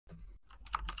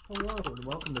Hello and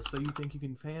welcome to So You Think You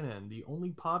Can Fan In, the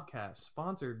only podcast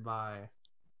sponsored by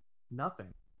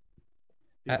nothing.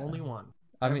 The Uh, only one.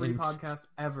 I Every mean, podcast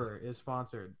ever is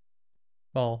sponsored.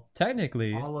 well,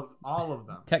 technically, All of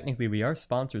them. technically, we are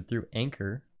sponsored through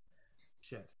Anchor.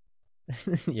 Shit.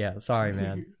 Yeah, sorry,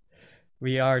 man.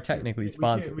 We are technically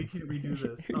sponsored. We can't redo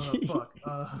this. Fuck.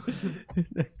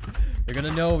 They're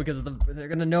gonna know because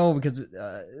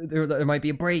there might be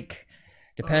a break.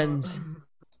 Depends.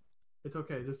 It's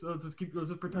okay. Let's just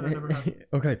pretend it never happened.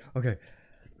 Okay.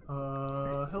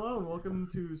 Hello and welcome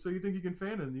to So You Think You Can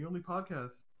Fan In, the only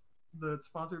podcast that's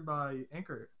sponsored by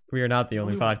Anchor. We are not the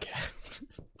only Only one. podcast.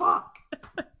 Fuck!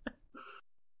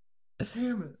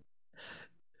 Damn it.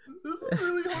 This is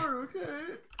really hard,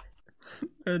 okay?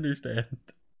 I understand.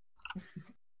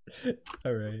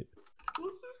 Alright.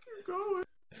 Let's just keep going.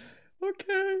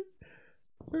 Okay.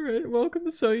 Alright, welcome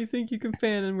to So You Think You Can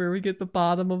Fan In, where we get the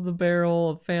bottom of the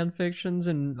barrel of fan fictions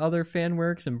and other fan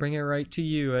works and bring it right to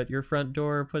you at your front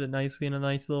door, put it nicely in a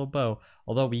nice little bow.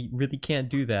 Although we really can't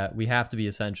do that. We have to be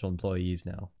essential employees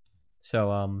now.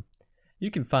 So,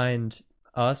 you can find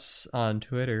us on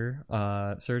Twitter.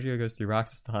 Sergio goes through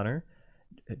Roxas the Hunter.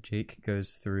 Jake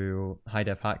goes through High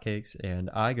Def Hotcakes, and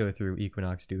I go through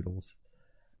Equinox Doodles.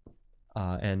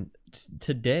 And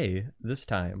today, this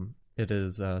time, it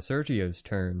is Sergio's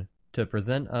turn to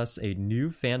present us a new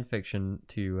fan fiction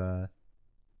to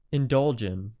indulge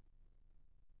in.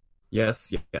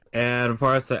 Yes. And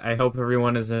for us, I hope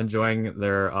everyone is enjoying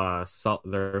their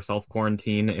self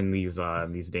quarantine in these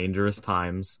dangerous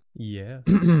times. Yeah.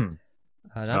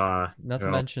 Not Not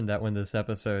to mention that when this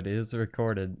episode is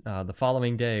recorded, the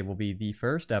following day will be the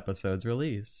first episode's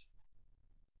release.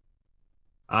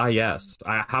 Yes.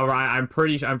 However, I'm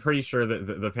pretty sure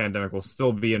that the pandemic will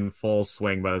still be in full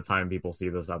swing by the time people see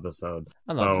this episode.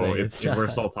 I'm not saying we're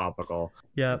still topical.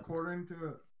 Yeah. According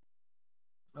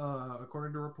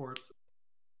to reports,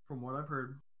 from what I've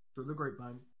heard through the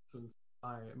grapevine, since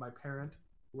my parent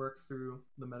works through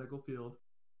the medical field,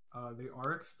 they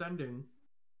are extending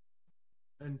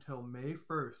until May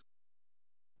 1st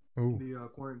Ooh. the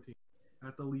quarantine,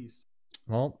 at the least.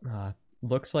 Well,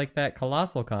 looks like that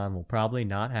Colossal Con will probably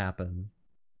not happen.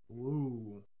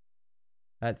 Ooh.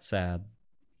 That's sad.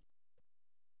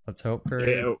 Let's hope for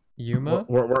Yeah, Yuma.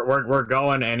 We're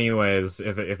going anyways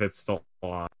if it's still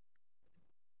on.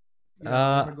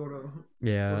 Yeah,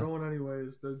 Yeah. we're going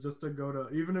anyways, just to go to,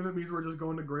 even if it means we're just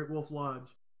going to Great Wolf Lodge.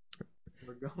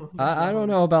 We're going. I don't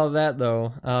know about that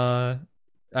though.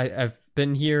 I've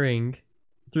been hearing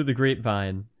through the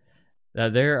grapevine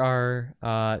that there are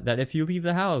that if you leave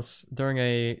the house during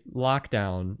a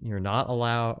lockdown, you're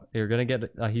gonna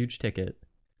get a huge ticket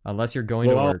unless you're going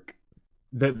to work.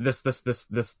 This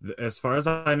as far as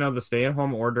I know, the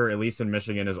stay-at-home order, at least in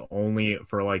Michigan, is only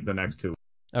for like the next 2 weeks.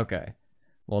 Okay.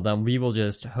 Well, then we will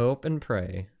just hope and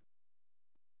pray.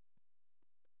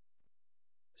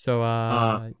 So,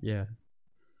 yeah.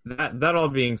 That all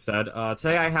being said,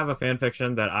 today I have a fan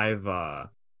fiction that I've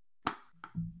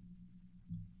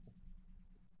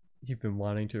You've been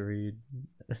wanting to read.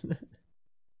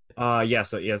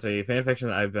 yes, a fan fiction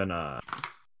that I've been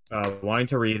wanting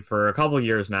to read for a couple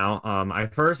years now. I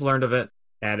first learned of it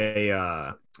at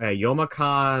a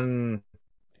Youmacon.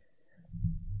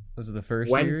 Was it the first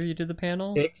year you did the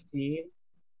panel? 16.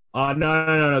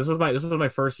 No. This was my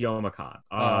first Youmacon.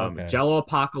 Okay. Jello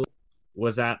Apocalypse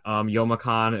was at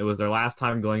Youmacon. It was their last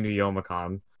time going to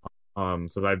Youmacon.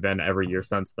 So I've been every year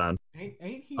since then. Ain't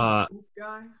he a spook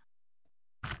guy?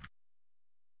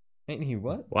 Ain't he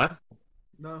what? What?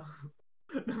 No.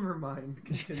 Never mind.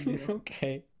 Continue.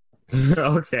 Okay.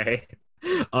 Okay.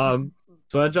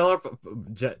 So at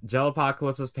Jello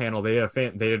Apocalypse's panel, they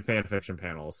did fan fiction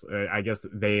panels. I guess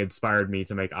they inspired me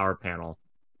to make our panel.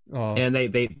 Oh. And they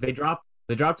dropped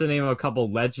the name of a couple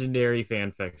legendary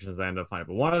fan fictions I ended up finding.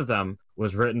 But one of them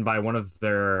was written by one of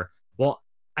their, well,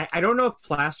 I don't know if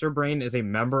Plasterbrain is a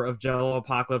member of Jello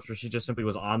Apocalypse or she just simply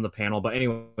was on the panel. But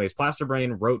anyways,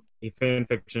 Plasterbrain wrote a fan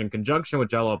fiction in conjunction with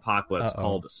Jello Apocalypse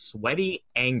called Sweaty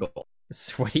Angle.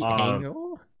 Sweaty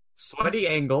Angle? Sweaty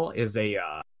Angle is a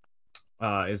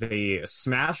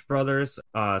Smash Brothers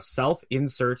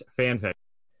self-insert fanfic.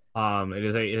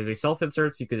 It is a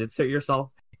self-insert, so you could insert yourself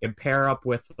and pair up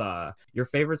with your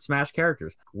favorite Smash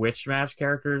characters. Which Smash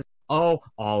characters? Oh,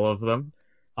 all of them.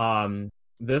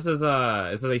 This is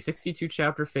a 62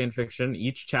 chapter fanfiction.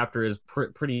 Each chapter is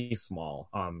pretty small.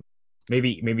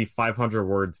 Maybe 500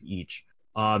 words each.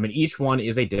 And each one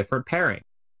is a different pairing.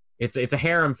 It's a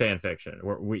harem fanfiction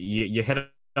where you hit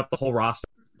up the whole roster,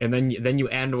 and then you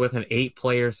end with an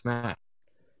 8-player Smash.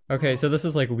 Okay, so this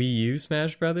is like Wii U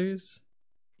Smash Brothers?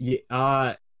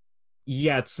 Yeah,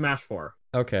 it's Smash 4.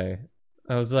 Okay.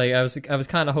 I was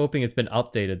kind of hoping it's been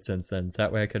updated since then, so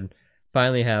that way I could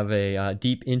finally have a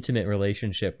deep, intimate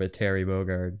relationship with Terry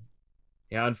Bogard.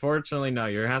 Yeah, unfortunately, no.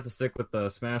 You're gonna have to stick with the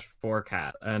Smash 4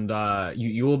 cat, and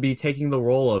you will be taking the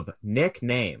role of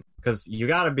nickname because you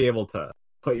got to be able to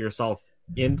put yourself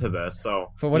into this.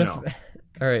 So, But what if? All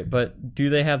right, but do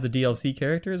they have the DLC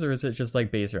characters, or is it just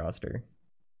like base roster?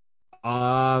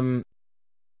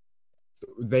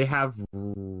 They have.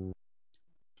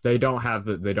 They don't have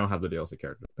the DLC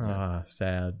characters. Ah,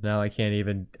 sad. Now I can't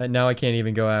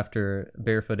even go after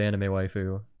barefoot anime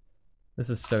waifu. This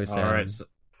is so sad. All right, so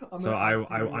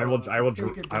I will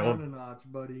take it down a notch,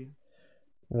 buddy.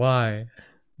 Why?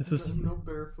 This is no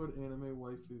barefoot anime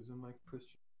waifus in my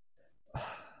Christian.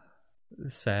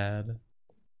 sad.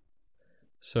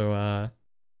 So all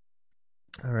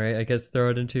right, I guess throw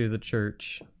it into the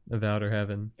church of outer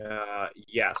heaven.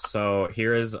 Yeah. So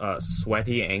here is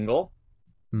Sweaty Angle.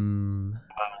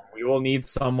 We will need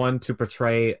someone to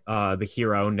portray the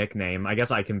hero nickname. I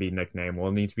guess I can be nickname.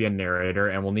 We'll need to be a narrator,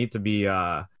 and we'll need to be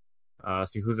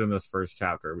see who's in this first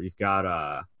chapter. We've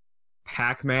got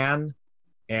Pac-Man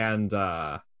and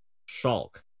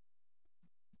Shulk.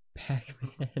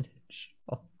 Pac-Man and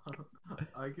Shulk.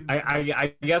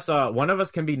 I guess one of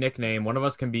us can be nickname. One of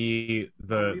us can be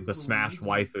the Smash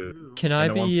waifu. Can I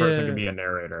be one person can be a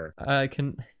narrator?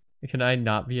 Can I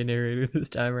not be a narrator this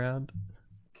time around?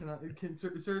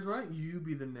 Sir, why don't you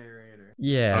be the narrator?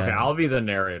 Yeah. Okay, I'll be the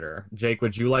narrator. Jake,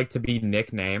 would you like to be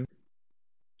nickname?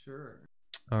 Sure.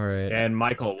 All right. And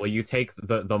Michael, will you take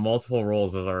the multiple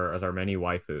roles as our many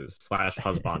waifus /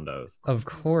 husbandos? Of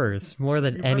course, more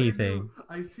than anything.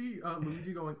 I see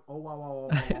Luigi going, oh wow.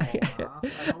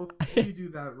 I hope you do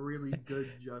that really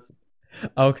good justice.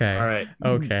 Okay. All right.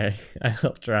 Okay,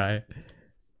 I'll try.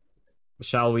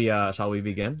 Shall we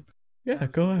begin? Yeah,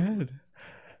 go ahead.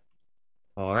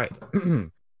 All right.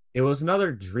 It was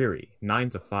another dreary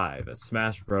 9 to 5 at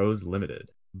Smash Bros. Limited,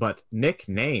 but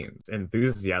nicknames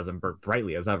enthusiasm burnt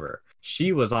brightly as ever.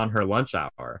 She was on her lunch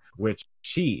hour, which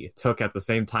she took at the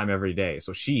same time every day,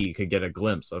 so she could get a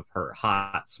glimpse of her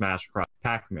hot Smash crush,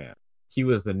 Pac-Man. He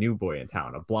was the new boy in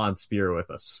town, a blonde spear with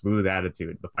a smooth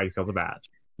attitude, the fight sales a match.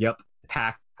 Yep,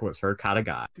 Pac was her kind of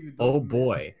guy. Dude, oh myths,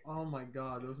 boy. Oh my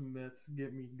god, those myths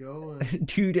get me going.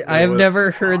 Dude, I have never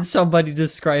heard somebody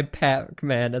describe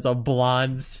Pac-Man as a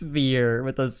blonde sphere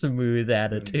with a smooth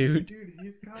attitude. Dude,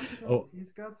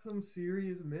 he's got some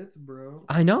serious myths, bro.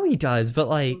 I know he does, but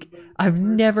like, I've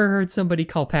never heard somebody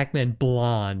call Pac-Man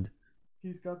blonde.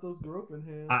 He's got those groping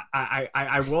hands.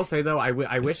 I will say though,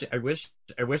 I wish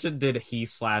it did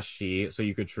he/she, so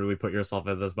you could truly put yourself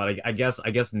in this. But I guess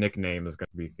nickname is going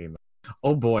to be female.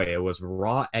 Oh boy, it was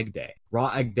Raw Egg Day. Raw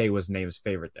Egg Day was Name's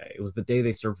favorite day. It was the day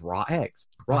they served raw eggs.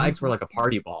 Raw eggs were like a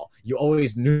party ball. You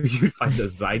always knew you'd find a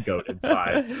zygote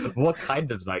inside. What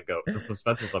kind of zygote? The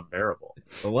suspense was unbearable.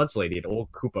 The lunch lady, an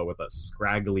old Koopa with a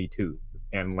scraggly tooth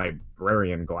and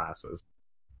librarian glasses,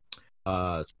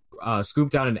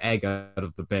 scooped down an egg out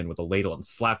of the bin with a ladle and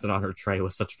slapped it on her tray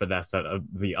with such finesse that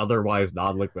the otherwise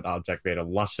non-liquid object made a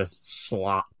luscious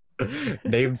slop.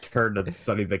 Name turned and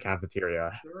studied the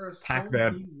cafeteria. There are so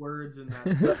Pac-Man. many words in that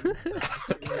sentence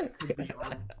that could be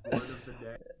on word of the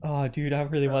day. Oh, dude, I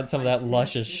really want some of that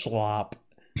luscious slop.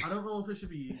 I don't know if it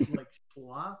should be like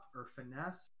schlop or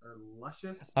finesse or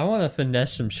luscious. I want to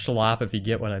finesse some schlop if you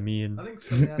get what I mean. I think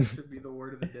finesse should be the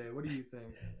word of the day. What do you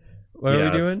think? What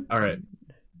are we doing? All right.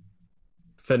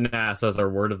 Finesse as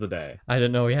our word of the day. I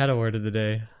didn't know we had a word of the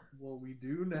day. Well, we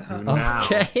do now. Now.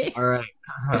 Okay. All right.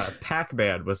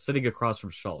 Pac-Man was sitting across from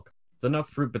Shulk, with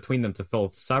enough fruit between them to fill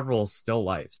several still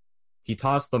lifes. He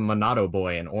tossed the Monado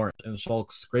boy an orange, and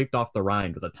Shulk scraped off the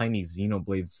rind with a tiny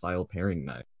Xenoblade-style paring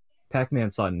knife.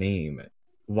 Pac-Man saw Name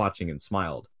watching and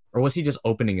smiled. Or was he just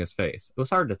opening his face? It was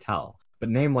hard to tell, but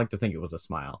Name liked to think it was a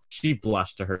smile. She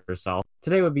blushed to herself.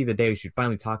 Today would be the day she'd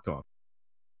finally talk to him.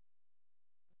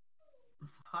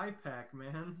 Hi,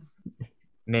 Pac-Man.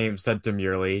 Name said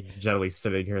demurely, gently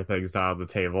sitting her things down on the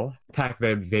table.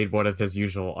 Pac-Man made one of his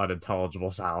usual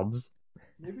unintelligible sounds.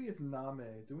 Maybe it's Name.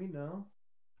 Do we know?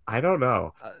 I don't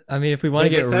know. I mean, if we want to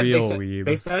get real weeb.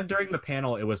 They said during the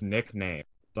panel it was nickname,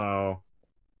 so...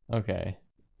 Okay.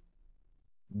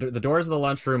 The doors of the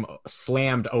lunchroom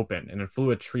slammed open, and in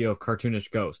flew a trio of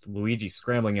cartoonish ghosts, Luigi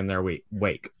scrambling in their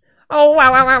wake. Oh,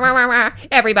 wow.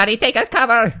 Everybody take a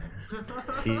cover.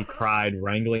 He cried,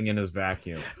 wrangling in his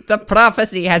vacuum. The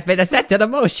prophecy has been set to the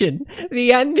motion.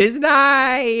 The end is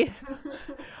nigh.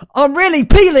 I'm really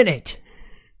peeling it.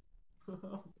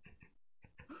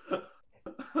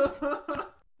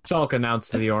 Shulk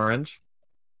announced to the orange.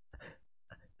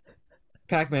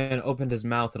 Pac-Man opened his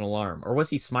mouth in alarm, or was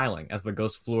he smiling as the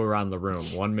ghosts flew around the room,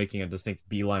 one making a distinct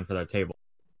beeline for their table?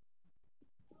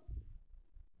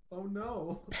 Oh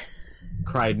no.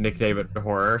 Cried Nick David in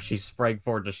horror. She sprang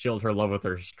forward to shield her love with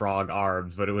her strong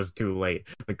arms, but it was too late.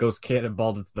 The ghost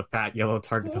cannonballed into the fat yellow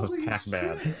target that was Holy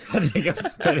Pac-Man, shit. sending him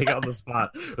spinning on the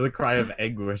spot with a cry of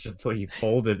anguish until he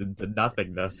folded into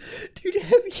nothingness. Dude,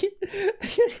 have you...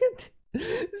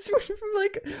 This went from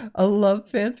like a love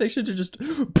fanfiction to just...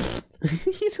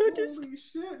 just... Holy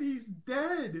shit, he's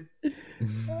dead.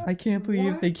 I can't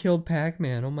believe What? they killed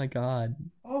Pac-Man. Oh my god.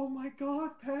 Oh my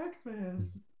god,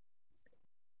 Pac-Man.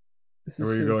 This is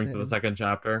Were you so going sad. to the second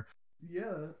chapter? Yeah,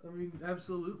 I mean,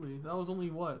 absolutely. That was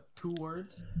only, what, 2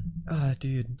 words? Ah,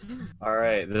 dude.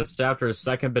 Alright, this chapter is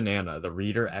Second Banana, the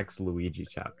Reader X Luigi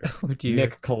chapter. Oh, dude.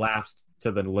 Nick collapsed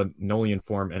to the linoleum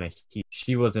form in a heap.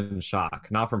 She was in shock,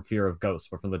 not from fear of ghosts,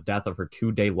 but from the death of her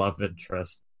 2-day love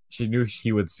interest. She knew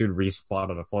he would soon respawn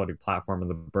on a floating platform in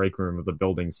the break room of the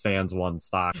building sans one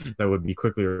stock that would be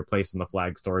quickly replaced in the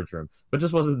flag storage room. But it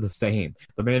just wasn't the same.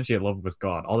 The man she had loved was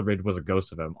gone. All that remained was a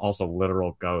ghost of him, also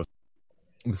literal ghost.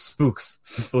 The spooks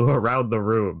flew around the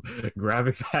room,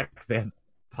 grabbing Pac-Man's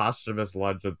posthumous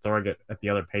lunch and throwing it at the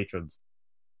other patrons.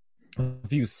 A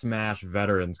few Smash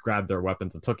veterans grabbed their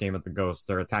weapons and took aim at the ghost,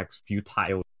 their attacks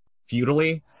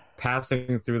futilely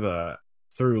passing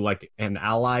through like an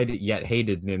allied yet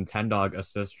hated Nintendog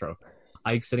assist trophy.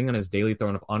 Ike, sitting on his daily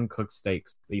throne of uncooked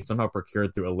steaks that he somehow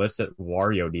procured through illicit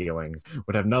Wario dealings,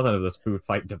 would have nothing of this food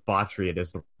fight debauchery in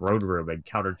his road room and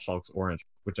countered Shulk's orange,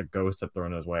 which a ghost had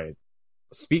thrown his way.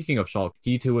 Speaking of Shulk,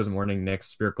 he too was mourning Nick's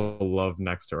spiritual love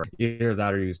next to her. Either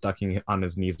that or he was ducking on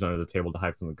his knees under the table to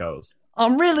hide from the ghost.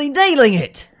 I'm really nailing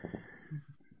it.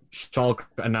 Shulk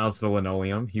announced the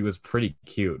linoleum. He was pretty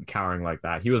cute, cowering like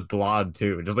that. He was blonde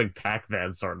too, just like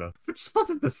Pac-Man sort of. But just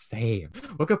wasn't the same.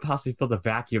 What could possibly fill the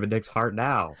vacuum in Nick's heart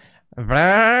now?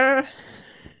 Brr.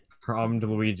 Hummed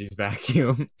Luigi's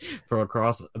vacuum. From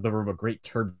across the room, a great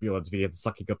turbulence began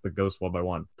sucking up the ghosts one by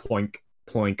one. Ploink,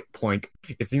 ploink, ploink.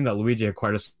 It seemed that Luigi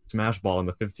acquired a smash ball in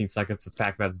the 15 seconds of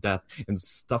Pac-Man's death and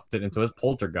stuffed it into his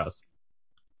poltergust.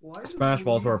 Why does Smash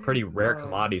balls were a pretty Luigi's, rare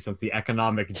commodity since the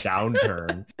economic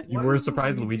downturn. You Why were does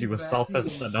surprised Luigi's Luigi was vacuum-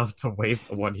 selfless enough to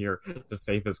waste one here to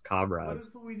save his Why comrades.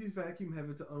 does Luigi's vacuum have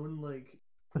its own, like,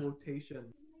 quotation?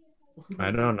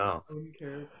 I don't know. Own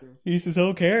character. He's his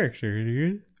own character,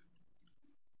 dude.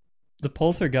 The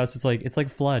Pulsar Gus is like, it's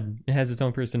like Flood. It has its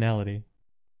own personality.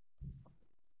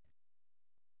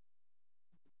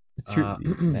 It's truly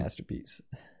it's a masterpiece.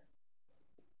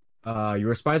 You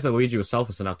were surprised that Luigi was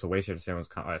selfless enough to waste your someone's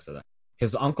I said that.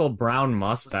 His Uncle Brown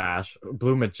mustache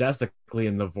blew majestically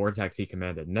in the vortex he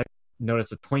commanded. Nick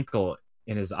noticed a twinkle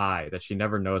in his eye that she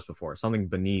never noticed before, something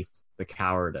beneath the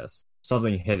cowardice,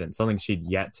 something hidden, something she'd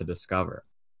yet to discover.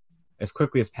 As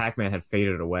quickly as Pac-Man had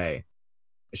faded away,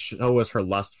 so was her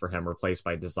lust for him replaced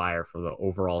by desire for the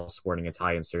overall sporting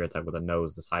Italian stereotype with a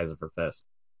nose the size of her fist.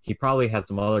 He probably had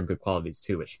some other good qualities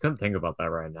too, but she couldn't think about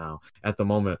that right now. At the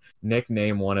moment, Nick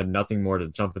Name wanted nothing more to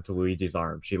jump into Luigi's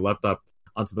arms. She leapt up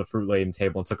onto the fruit-laden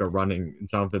table and took a running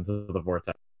jump into the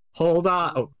vortex. Hold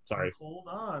on! Oh, sorry. Hold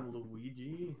on,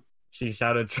 Luigi. She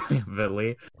shouted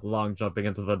triumphantly, long jumping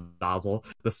into the nozzle.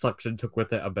 The suction took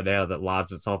with it a banana that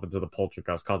lodged itself into the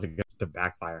poltergust, causing it to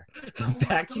backfire. The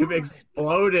vacuum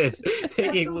exploded,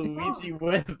 taking Luigi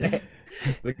with it.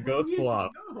 The ghost Luigi, flew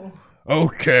off. no.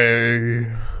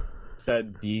 Okay.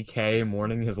 Said DK,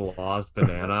 mourning his lost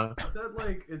banana. Is that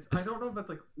like, I don't know if that's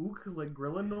like ook, like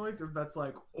gorilla noise, or if that's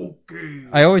like, okay.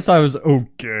 I always thought it was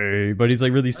okay, but he's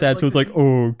like really sad, so it's like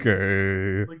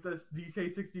okay. Like this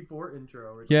DK64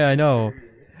 intro. It's Yeah, like, I know. okay.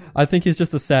 I think he's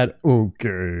just a sad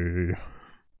okay.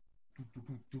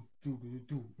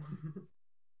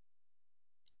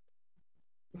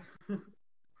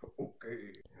 Okay.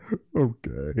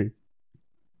 Okay.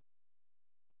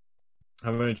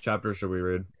 How many chapters should we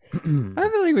read? I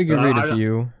feel like we could read a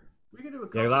few. We can do a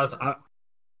couple. Yeah, that was.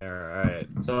 Alright.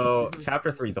 So,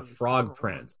 chapter 3, The Frog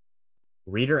Prince.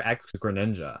 Reader X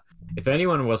Greninja. If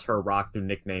anyone was her rock through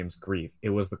Nickname's grief, it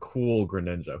was the cool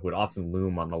Greninja who would often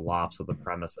loom on the lofts of the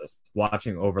premises,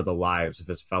 watching over the lives of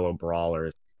his fellow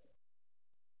brawlers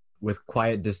with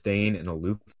quiet disdain and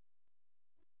aloof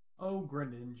Oh,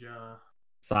 Greninja.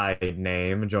 side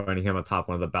name, joining him atop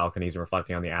one of the balconies and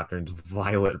reflecting on the afternoon's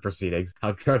violent proceedings,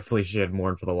 how dreadfully she had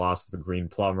mourned for the loss of the green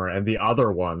plumber and the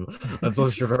other one,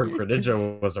 until she heard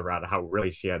Greninja was around, how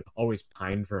really she had always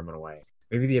pined for him in a way.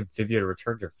 Maybe the amphibian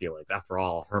returned her feelings. After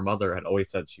all, her mother had always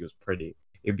said she was pretty.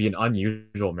 It would be an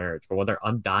unusual marriage, but one their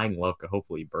undying love could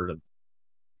hopefully burden.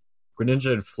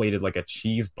 Greninja inflated like a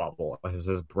cheese bubble as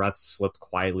his breath slipped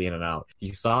quietly in and out.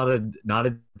 He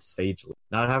nodded sagely,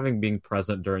 not having been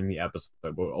present during the episode,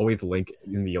 but always link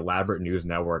in the elaborate news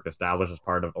network established as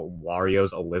part of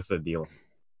Wario's illicit deal.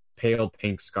 Pale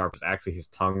pink scarf was actually his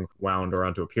tongue wound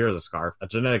around to appear as a scarf, a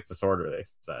genetic disorder, they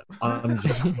said.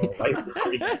 Ungentle,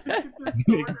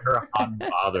 making her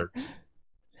unbothered.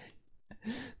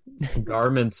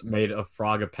 Garments made of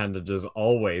frog appendages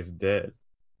always did.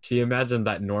 She imagined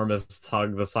that enormous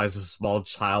tongue the size of a small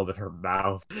child in her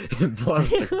mouth, and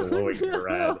plastic glowing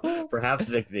red. Perhaps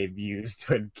nicknamed used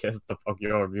to kiss the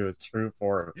Pokemon Mew's true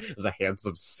form as a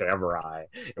handsome samurai,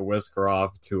 and whisk her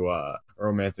off to a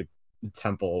romantic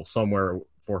temple somewhere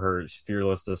for her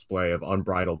fearless display of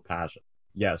unbridled passion.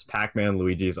 Yes, Pac-Man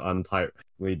Luigi's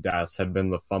untimely deaths had been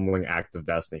the fumbling act of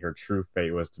destiny. Her true fate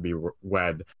was to be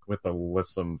wed with the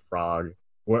lissom frog.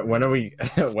 When are we?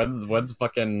 When's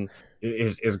fucking?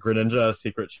 Is Greninja a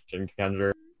secret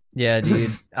Shinkenger? Yeah,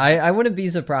 dude. I wouldn't be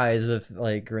surprised if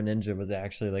like Greninja was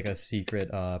actually like a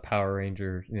secret Power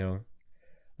Ranger. You know,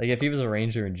 like if he was a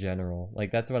Ranger in general.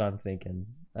 Like that's what I'm thinking.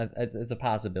 It's a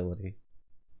possibility.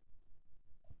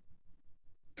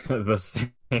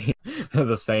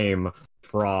 the same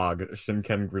frog,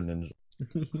 Shinken Greninja.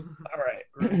 All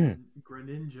right.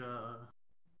 Greninja.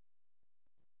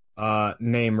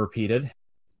 Name repeated.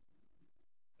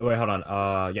 Wait, hold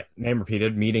on. Yeah, name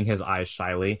repeated, meeting his eyes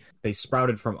shyly. They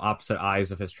sprouted from opposite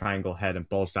eyes of his triangle head and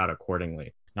bulged out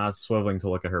accordingly, not swiveling to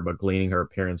look at her, but gleaning her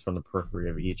appearance from the periphery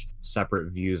of each.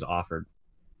 Separate views offered.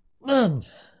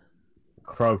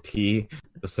 Crow T,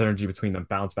 the synergy between them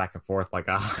bounced back and forth like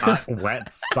a hot,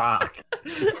 wet sock.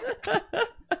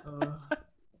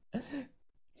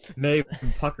 May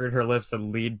puckered her lips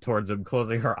and leaned towards him,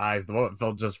 closing her eyes. The moment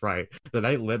felt just right. The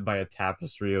night lit by a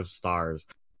tapestry of stars.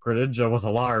 Greninja was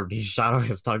alarmed. He shot out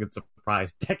his tongue in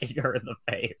surprise, decking her in the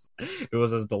face. It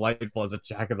was as delightful as a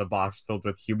jack-in-the-box filled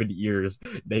with human ears.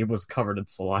 Name was covered in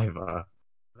saliva.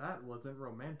 That wasn't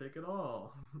romantic at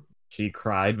all. She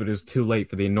cried, but it was too late,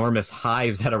 for the enormous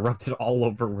hives had erupted all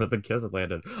over where the kiss had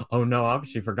landed. Oh no, how had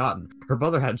she forgotten? Her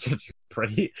mother had said she was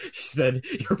pretty. She said,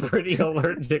 "You're pretty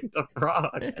allergic to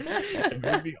frogs." And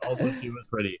maybe also she was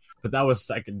pretty, but that was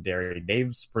secondary.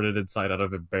 Name sprinted inside out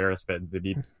of embarrassment and the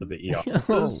need for the ER. This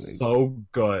is so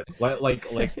good. Like,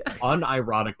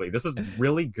 unironically, this is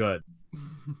really good.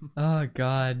 Oh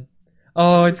god.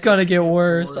 Oh, it's gonna get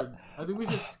worse. I think we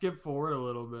should skip forward a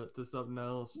little bit to something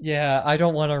else. Yeah, I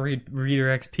don't want to read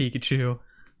Reader X Pikachu.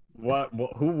 What?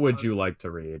 Who would you like to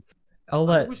read? I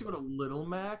think we should go to Little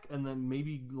Mac and then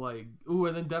maybe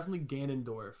and then definitely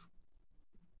Ganondorf.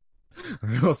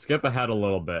 We'll skip ahead a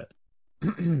little bit.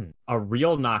 A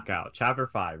real knockout. Chapter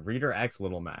 5. Reader X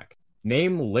Little Mac.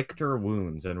 Name licked her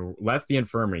wounds and left the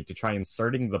infirmary to try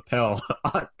inserting the pill.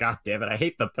 Oh, God damn it, I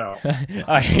hate the pill.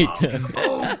 I hate them.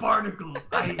 Oh, barnacles!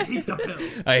 I hate the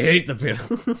pill. I hate the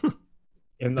pill.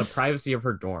 In the privacy of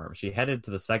her dorm, she headed to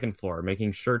the second floor,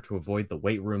 making sure to avoid the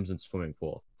weight rooms and swimming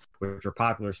pool, which were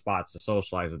popular spots to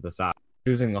socialize at this hour.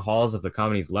 Choosing the halls of the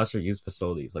company's lesser-used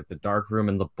facilities, like the dark room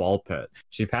and the ball pit.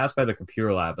 She passed by the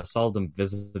computer lab, a seldom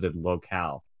visited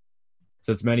locale,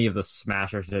 since many of the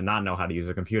smashers did not know how to use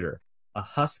a computer. A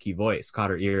husky voice caught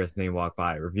her ear as Name walked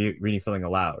by, reading something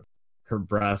aloud. Her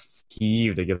breasts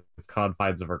heaved against the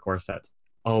confines of her corset.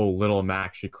 "Oh, Little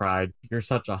Mac," she cried. "You're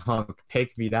such a hunk.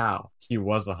 Take me now." He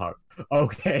was a hunk.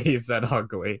 "Okay," he said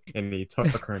hunkily, and he took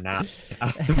her nap.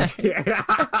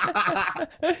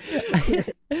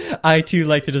 I too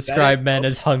like to describe men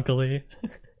as hunkily.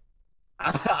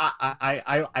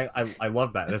 I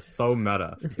love that. It's so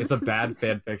meta. It's a bad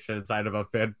fan fiction inside of a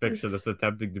fan fiction that's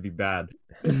attempting to be bad.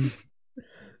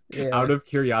 Yeah. Out of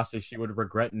curiosity, she would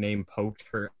regret Name poked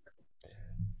her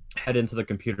head into the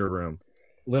computer room.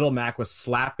 Little Mac was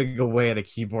slapping away at a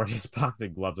keyboard, his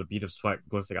boxing gloves, a bead of sweat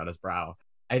glistening on his brow.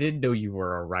 "I didn't know you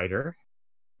were a writer."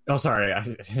 Oh, sorry, I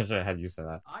should have had you say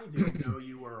that. I didn't know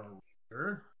you were a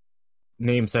writer.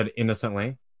 Name said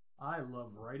innocently. I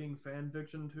love writing fan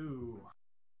fiction too.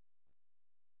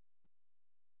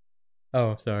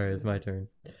 Oh, sorry, it's my turn.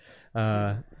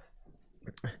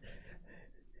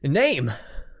 Name!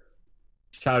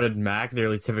 Shouted Mac,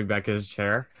 nearly tipping back in his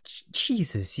chair.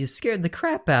 Jesus, you scared the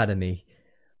crap out of me.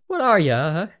 What are you,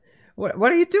 huh?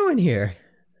 What are you doing here?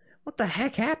 What the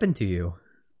heck happened to you?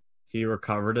 He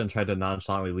recovered and tried to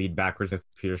nonchalantly lean backwards against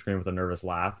the computer screen with a nervous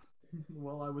laugh.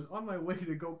 Well, I was on my way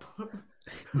to go put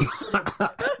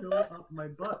up my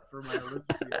butt for my allergic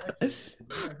reaction.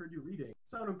 Then I heard you reading.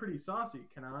 Sounded pretty saucy.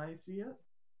 Can I see it?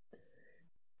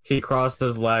 He crossed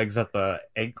his legs at the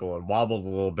ankle and wobbled a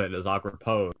little bit in his awkward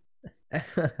pose.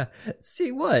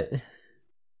 See what?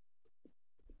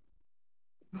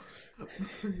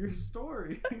 Your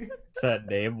story. Said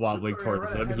name, wobbling Sorry, I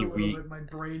towards ran him. ahead He a little weaved, bit. My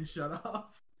brain shut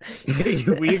off. he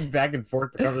weaved back and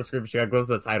forth to cover the screen. She got close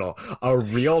to the title. A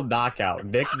real knockout.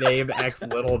 Nickname X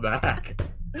Little Mac.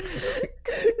 This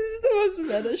is the most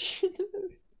meta shit.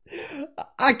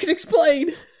 I can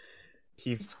explain.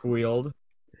 He squealed.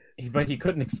 But he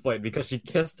couldn't explain because she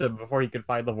kissed him before he could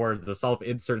find the words. The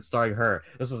self-insert starring her.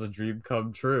 This was a dream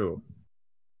come true.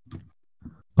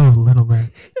 Oh, little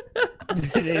man.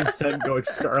 Dave said, going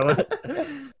scarlet.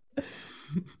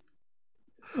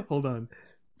 Hold on.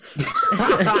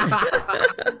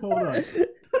 Hold on.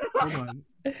 Hold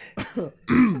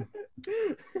on.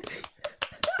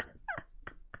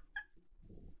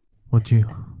 Would you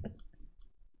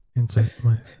insert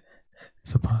my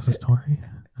suppository?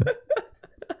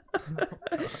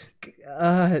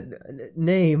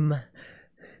 Name.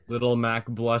 Little Mac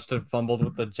blushed and fumbled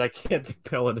with the gigantic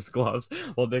pill in his gloves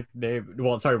while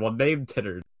Name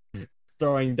tittered,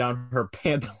 throwing down her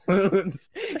pantaloons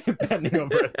and bending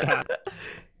over at that.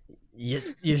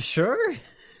 You sure?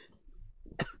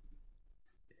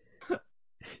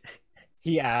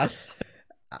 He asked,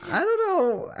 I don't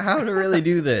know how to really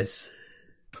do this.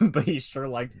 but he sure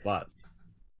liked butts.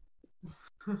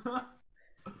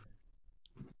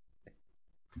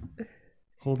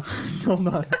 Hold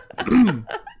on.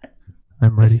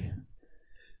 I'm ready.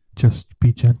 Just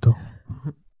be gentle.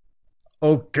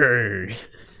 Okay.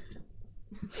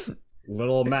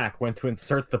 Little Mac went to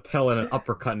insert the pill in an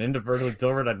uppercut and inadvertently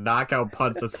delivered a knockout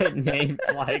punch that sent Name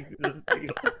flying to the ceiling.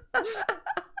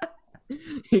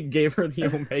 He gave her the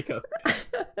Omega.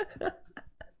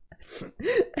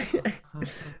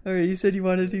 Alright, you said you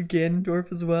wanted to do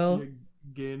Ganondorf as well?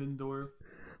 Ganondorf.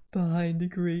 Behind a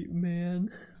great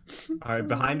man. Alright,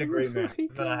 behind a great man.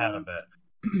 Then I have a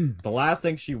bit. The last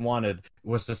thing she wanted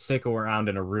was to stick around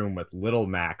in a room with Little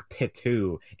Mac,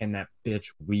 Pitu, and that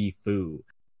bitch Wee Fu.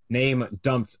 Name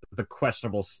dumped the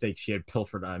questionable steak she had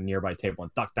pilfered on a nearby table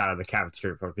and ducked out of the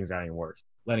cafeteria before things got any worse,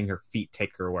 letting her feet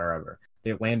take her wherever.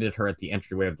 They landed her at the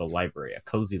entryway of the library, a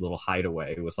cozy little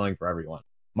hideaway. It was something for everyone.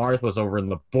 Marth was over in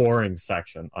the boring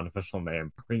section, unofficial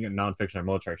name, reading a nonfiction and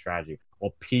military strategy,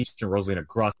 while Peach and Rosalina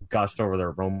gushed over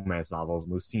their romance novels.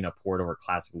 Lucina poured over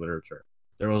classic literature.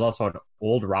 There was also an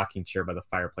old rocking chair by the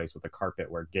fireplace with a carpet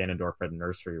where Ganondorf read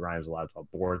nursery rhymes aloud to a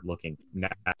bored-looking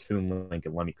Toon Link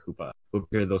and Lemmy Koopa, who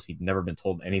appeared those he'd never been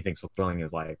told anything so thrilling in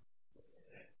his life.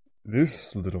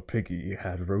 This little piggy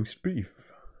had roast beef.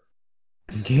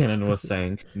 Ganon was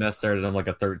saying, Ness stared at him like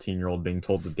a 13-year-old being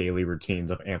told the daily routines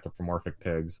of anthropomorphic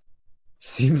pigs.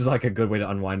 Seems like a good way to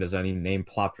unwind as any. Name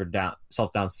plopped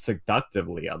herself down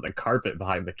seductively on the carpet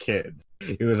behind the kids.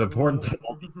 It was important to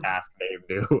multitask, Name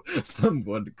knew.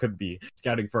 Someone could be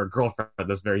scouting for a girlfriend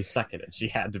this very second, and she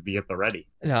had to be at the ready.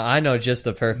 Now, I know just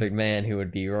the perfect man who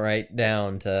would be right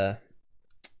down to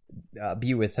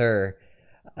be with her.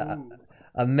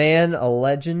 A man, a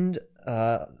legend,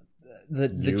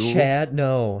 the Chad,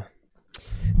 no.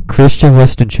 Christian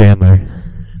Weston Chandler.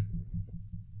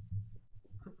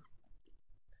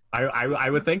 I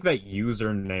would think that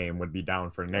username would be down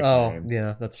for nickname. Oh,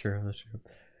 yeah, that's true. That's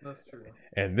true.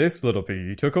 And this little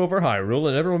piggy took over Hyrule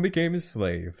and everyone became his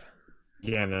slave.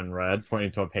 Ganon read,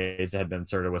 pointing to a page that had been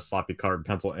inserted with sloppy colored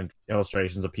pencil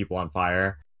illustrations of people on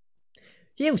fire.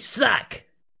 You suck!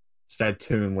 Said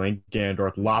Toon Link.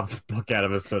 Ganondorf lobbed the book at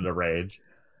him and stood in a rage.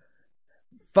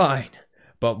 Fine,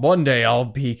 but one day I'll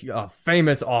be a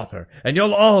famous author, and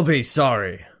you'll all be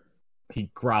sorry. He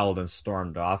growled and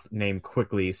stormed off, Name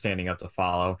quickly standing up to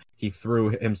follow. He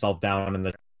threw himself down in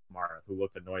the Marth, who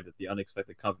looked annoyed at the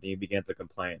unexpected company and began to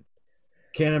complain.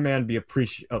 Can a man be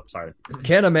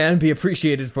Can a man be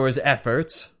appreciated for his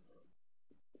efforts?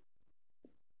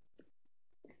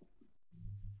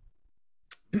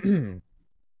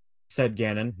 Said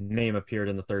Ganon. Name appeared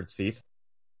in the third seat.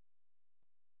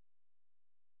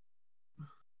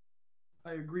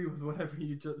 I agree with whatever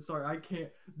you just. Sorry, I can't.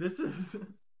 This is.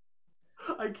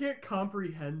 I can't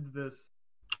comprehend this.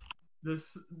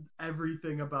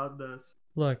 Everything about this.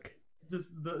 Look. Just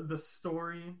the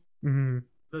story. Mm-hmm.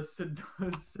 The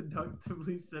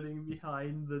seductively sitting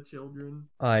behind the children.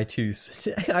 I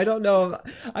don't know.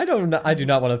 I do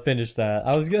not want to finish that.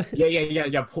 I was gonna.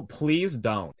 Yeah. Please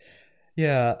don't.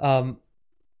 Yeah.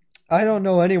 I don't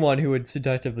know anyone who would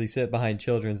seductively sit behind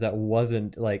children's that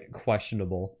wasn't like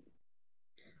questionable.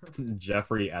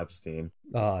 Jeffrey Epstein.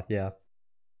 Yeah.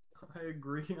 I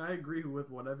agree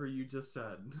with whatever you just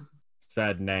said.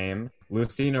 Said Name.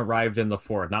 Lucina arrived in the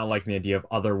fort, not liking the idea of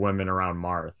other women around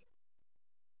Marth.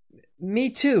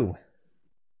 Me too.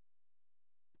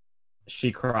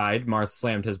 she cried. Marth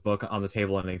slammed his book on the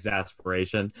table in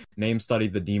exasperation. Name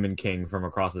studied the Demon King from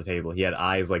across the table. He had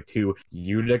eyes like two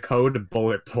Unicode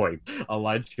bullet points, a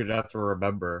line she'd have to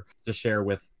remember to share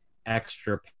with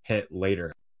extra pit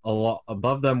later.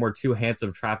 Above them were two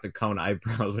handsome traffic cone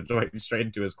eyebrows which went straight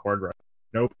into his cornrow.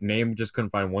 Nope, Name just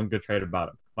couldn't find one good trait about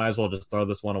him. Might as well just throw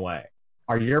this one away.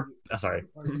 Are your Are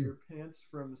your pants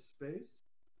from space?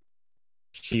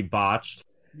 She botched.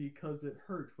 Because it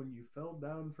hurt when you fell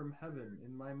down from heaven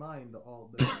in my mind all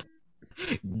day.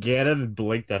 Ganon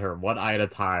blinked at her one eye at a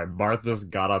time. Marth just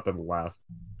got up and left.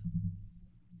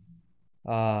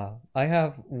 I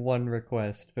have one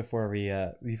request before we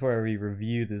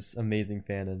review this amazing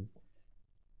fanon.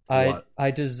 What?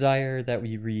 I desire that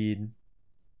we read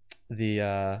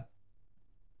the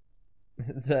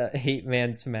the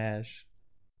 8-man smash.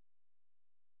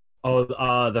 Oh,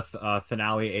 the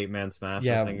finale 8-man smash.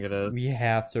 Yeah, I think it is. we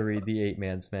have to read the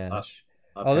 8-man smash.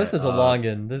 Okay, Oh, this is a long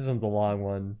one. This one's a long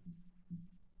one.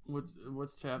 What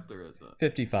chapter is it?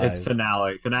 55. It's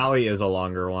finale. Finale is a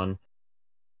longer one.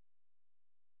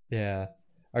 Yeah.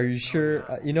 Are you sure?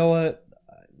 yeah. You know what?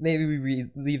 Maybe we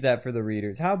leave that for the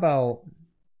readers. How about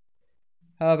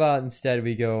instead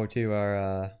we go to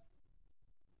our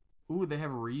Ooh, they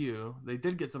have Ryu. They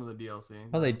did get some of the DLC.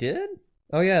 Oh, they did?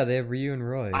 Oh yeah, they have Ryu and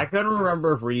Roy. I couldn't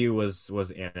remember if Ryu was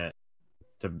in it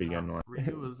to begin with.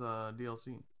 Ryu was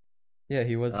DLC. Yeah,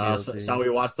 he was DLC. Shall we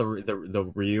watch the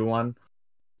Ryu one?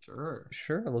 Sure.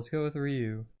 Sure, let's go with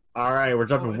Ryu. All right, we're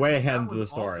jumping way that ahead into the one's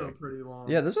story. also pretty long.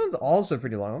 Yeah, this one's also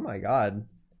pretty long. Oh my god.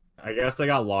 I guess they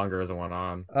got longer as it went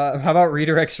on. How about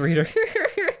Reader X Reader?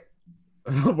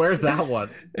 Where's that one?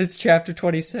 It's chapter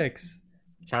 26.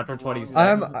 Chapter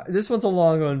 27. This one's a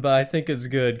long one, but I think it's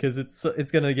good because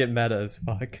it's gonna get meta as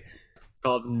fuck.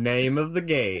 Called Name of the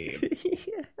Game.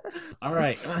 All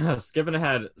right, skipping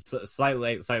ahead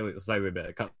slightly a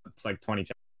bit. It's like 20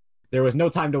 chapters. There was no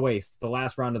time to waste. The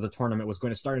last round of the tournament was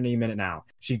going to start any minute now.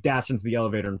 She dashed into the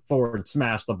elevator and forward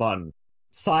smashed the button.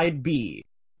 Side B.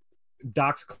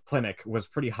 Doc's clinic was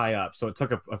pretty high up, so it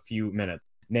took a few minutes.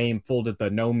 Name folded the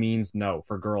No Means No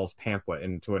for Girls pamphlet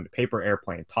into a paper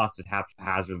airplane, tossed it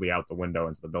haphazardly out the window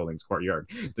into the building's courtyard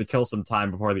to kill some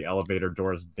time before the elevator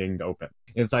doors dinged open.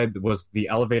 Inside was the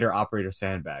elevator operator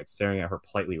Sandbag, staring at her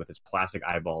politely with his plastic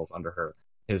eyeballs under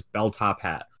his bell-top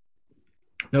hat.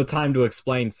 No time to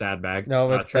explain, Sandbag. No,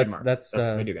 that's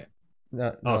a video game.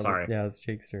 No, sorry. Yeah, it's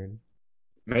Jake's turn.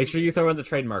 Make sure you throw in the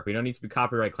trademark. We don't need to be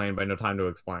copyright claimed by no time to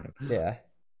explain. Yeah.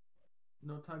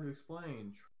 No time to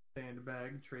explain.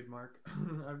 Sandbag, trademark.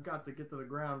 I've got to get to the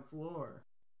ground floor.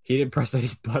 He didn't press any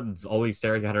buttons, only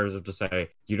staring at her as if to say,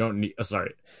 you don't need...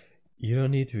 sorry. You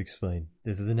don't need to explain.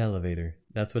 This is an elevator.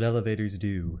 That's what elevators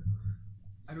do.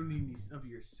 I don't need any of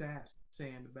your sass,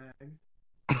 Sandbag.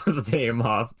 As the name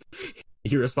off,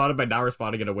 he responded by not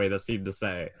responding in a way that seemed to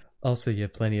say, Also, you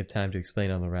have plenty of time to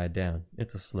explain on the ride down.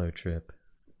 It's a slow trip.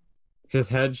 His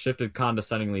head shifted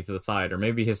condescendingly to the side, or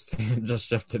maybe his stand just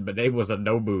shifted, but Abe was in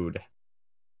no mood.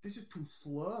 This is too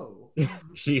slow.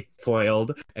 She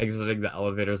flailed, exiting the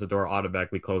elevator as the door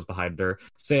automatically closed behind her.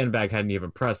 Sandbag hadn't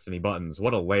even pressed any buttons.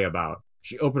 What a layabout.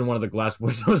 She opened one of the glass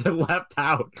windows and leapt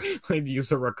out, trying to use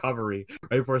her recovery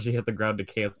right before she hit the ground to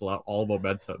cancel out all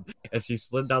momentum. As she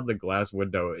slid down the glass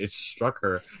window, it struck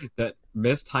her that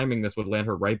mistiming this would land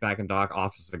her right back in Doc's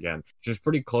office again. She was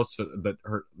pretty close to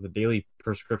the daily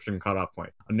prescription cutoff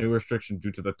point, a new restriction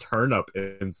due to the turnip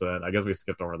incident. I guess we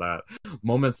skipped over that.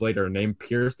 Moments later, Name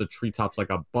pierced the treetops like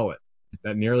a bullet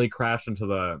that nearly crashed into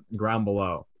the ground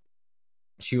below.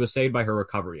 She was saved by her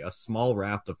recovery, a small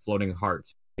raft of floating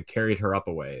hearts that carried her up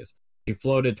a ways. She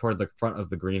floated toward the front of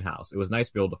the greenhouse. It was nice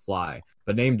to be able to fly,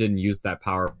 but Name didn't use that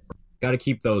power. Gotta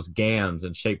keep those gams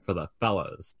in shape for the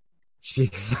fellas. She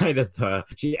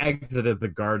exited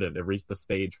the garden and reached the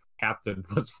stage.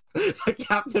 The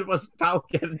captain was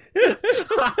Falcon.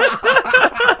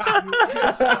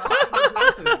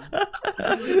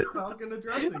 Falcon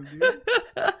addressing, dude.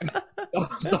 Oh,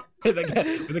 sorry.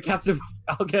 The captain was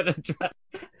Falcon addressing.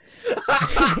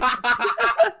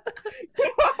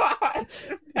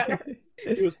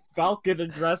 It was Falcon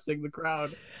addressing the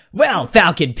crowd. Well,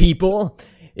 Falcon people,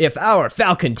 if our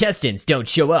Falcon contestants don't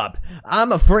show up,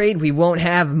 I'm afraid we won't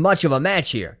have much of a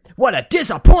match here. What a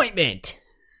disappointment!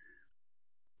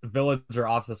 The villager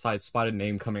off the side spotted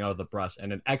Name coming out of the brush,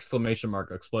 and an exclamation mark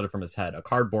exploded from his head. A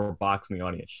cardboard box in the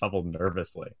audience shuffled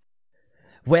nervously.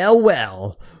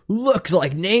 Well, looks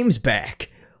like Name's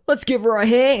back. Let's give her a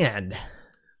hand.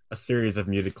 A series of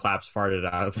muted claps farted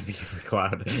out of the music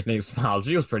cloud. Name smiled.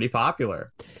 She was pretty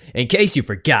popular. In case you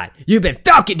forgot, you've been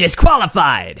Falcon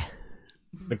disqualified!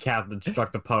 The captain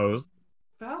struck the pose.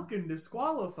 Falcon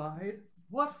disqualified?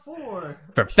 What for?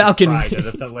 For Falcon, Cried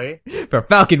innocently. for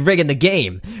Falcon rigging the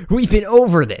game. We've been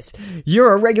over this.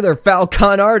 You're a regular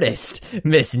Falcon artist,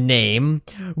 Miss Name.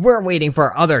 We're waiting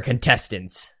for other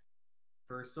contestants.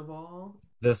 First of all,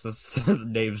 This is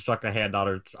Name struck a hand on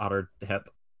her hip.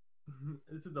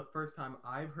 this is the first time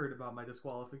I've heard about my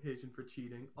disqualification for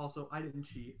cheating. Also, I didn't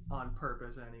cheat on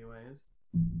purpose anyways.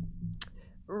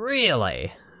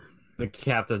 Really? The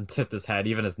captain tipped his head,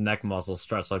 even his neck muscles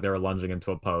stretched like they were lunging into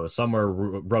a pose. Somewhere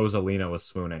Rosalina was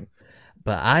swooning.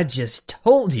 But I just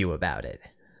told you about it.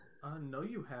 No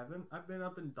you haven't. I've been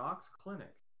up in Doc's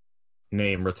clinic.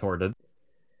 Name retorted.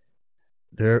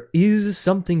 There is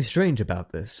something strange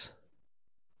about this.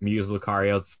 Mused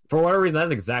Lucario. For whatever reason,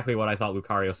 that's exactly what I thought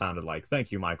Lucario sounded like.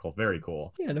 Thank you, Michael. Very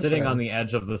cool. Yeah, no Sitting problem. on the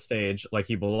edge of the stage like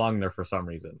he belonged there for some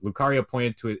reason. Lucario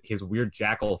pointed to his weird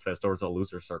jackal fist towards the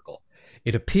loser circle.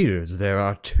 It appears there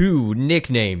are 2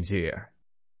 nicknames here.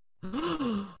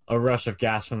 A rush of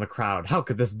gas from the crowd. How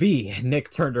could this be?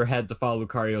 Nick turned her head to follow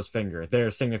Lucario's finger.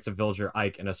 There, sitting next to Villager,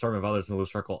 Ike, and a sort of others in the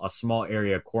loose circle, a small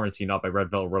area quarantined off by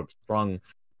red velvet ropes sprung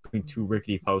between 2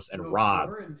 rickety posts, and No Rob,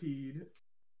 Quarantined.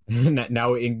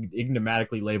 now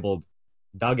enigmatically labeled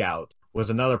Dugout, was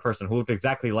another person who looked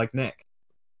exactly like Nick.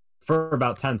 For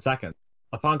about 10 seconds.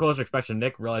 Upon closer inspection,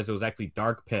 Nick realized it was actually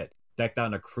Dark Pit, decked out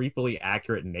in a creepily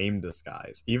accurate name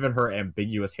disguise. Even her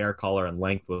ambiguous hair color and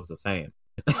length was the same.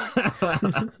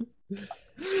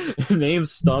 Name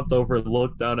stopped over and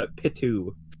looked down at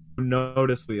Pitu, who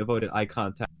noticeably avoided eye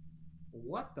contact.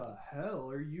 What the hell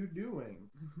are you doing?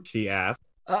 She asked.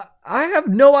 I have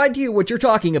no idea what you're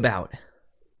talking about.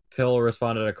 Phil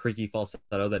responded a creaky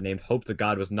falsetto that Name hoped to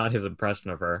God was not his impression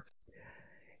of her.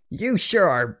 You sure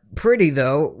are pretty,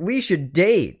 though. We should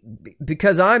date,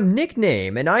 because I'm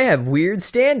Nickname, and I have weird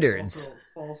standards.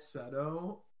 Also,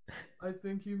 falsetto, I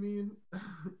think you mean.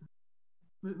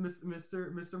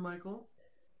 Mr. Michael?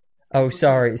 Oh, Was it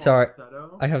sorry.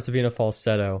 falsetto? I have to be in a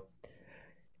falsetto.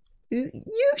 You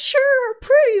sure are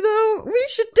pretty, though. We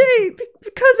should date,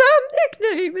 because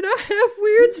I'm Nickname, and I have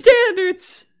weird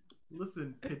standards.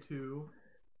 Listen, Pitu,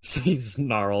 She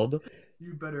snarled.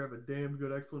 you better have a damn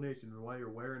good explanation for why you're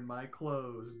wearing my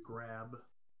clothes, Grab.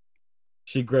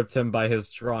 She gripped him by his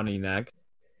scrawny neck.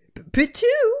 Pitu?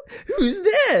 Who's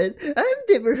that? I've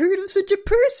never heard of such a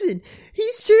person. He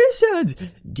sure sounds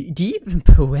deep and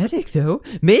poetic, though.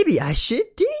 Maybe I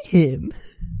should date him.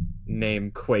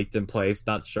 Name quaked in place,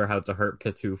 not sure how to hurt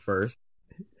Pitu first.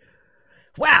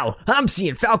 Wow, I'm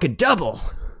seeing Falcon double.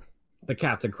 The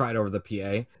captain cried over the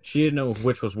PA. She didn't know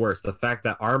which was worse, the fact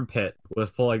that Armpit was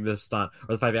pulling this stunt,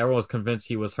 or the fact that everyone was convinced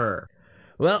he was her.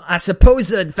 Well, I suppose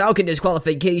the Falcon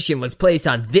disqualification was placed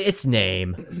on this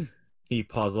name. He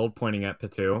puzzled, pointing at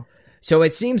Pitu. So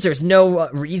it seems there's no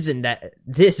reason that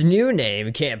this new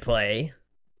name can't play.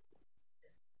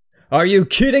 Are you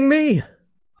kidding me?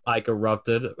 Ike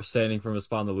erupted, standing from his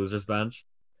spot on the loser's bench.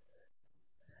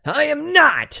 I am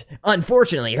not!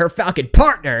 Unfortunately, her Falcon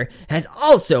partner has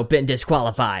also been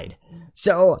disqualified.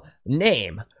 So,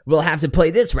 Name will have to play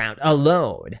this round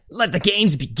alone. Let the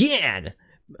games begin!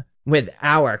 With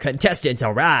our contestants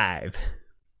arrive.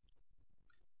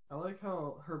 I like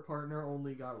how her partner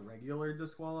only got regular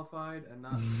disqualified and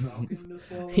not Falcon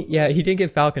disqualified. Yeah, he didn't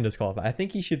get Falcon disqualified. I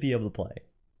think he should be able to play.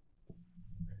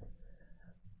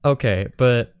 Okay,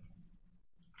 but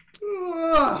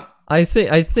Ugh! I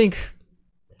think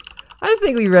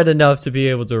we read enough to be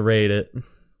able to rate it.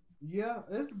 Yeah,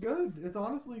 it's good. It's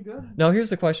honestly good. Now here's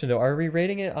the question though: are we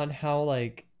rating it on how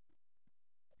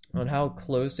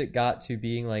close it got to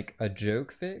being like a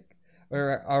joke fic,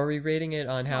 or are we rating it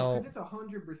on how? Because it's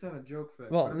 100% a joke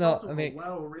fit. Well, but it's no, also I mean- a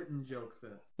well-written joke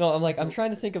fit. No, I'm trying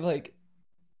to think of like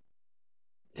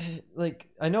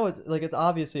I know it's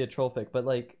obviously a troll fic, but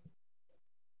like,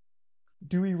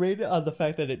 do we rate it on the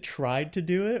fact that it tried to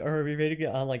do it, or are we rating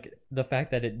it on like the fact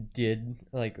that it did,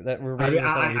 like that we're rating this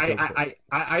on a joke fic?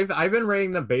 I've been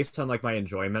rating them based on like my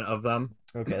enjoyment of them.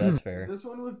 Okay, that's fair. This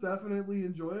one was definitely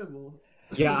enjoyable.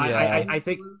 Yeah, Yeah. I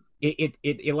think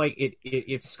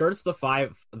it skirts the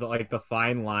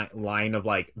fine line of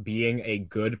like being a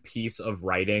good piece of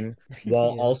writing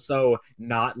while Yeah. also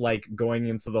not like going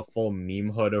into the full meme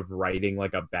hood of writing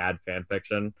like a bad fan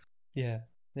fiction. Yeah,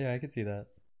 I could see that.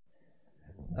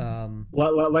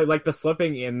 Like the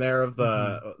slipping in there of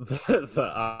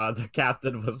the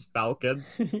captain was Falcon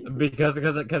because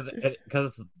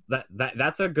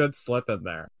that's a good slip in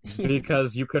there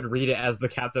because you could read it as the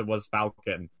captain was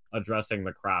Falcon addressing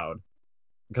the crowd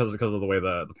because of the way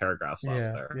the paragraph stops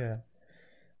there.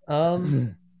 Yeah.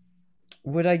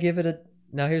 Would I give it a?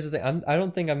 Now here's the thing. I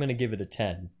don't think I'm gonna give it a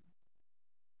 10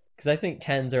 because I think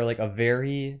 10s are like a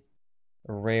very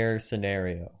rare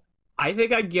scenario. I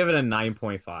think I'd give it a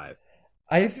 9.5.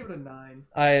 I'd give it a 9.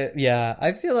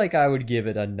 I feel like I would give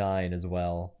it a 9 as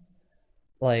well.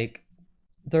 Like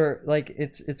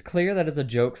it's clear that it's a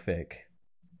joke fic.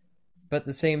 But at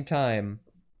the same time,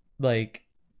 like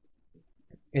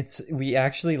we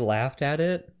actually laughed at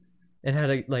it and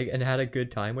had a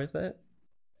good time with it.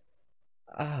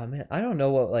 Ah man, I don't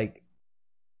know what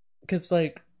cuz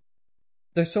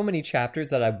there's so many chapters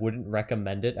that I wouldn't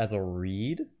recommend it as a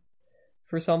read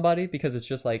for somebody because it's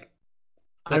just like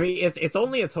I mean, it's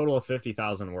only a total of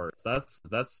 50,000 words. That's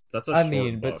a I short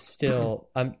mean, book. but still,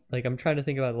 I'm trying to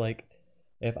think about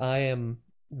if I am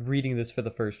reading this for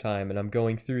the first time and I'm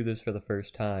going through this for the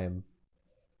first time,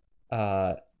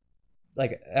 after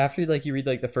you read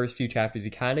the first few chapters,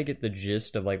 you kind of get the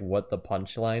gist of what the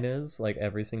punchline is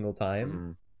every single time.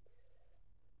 Mm.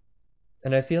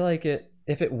 And I feel like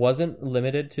if it wasn't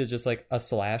limited to just a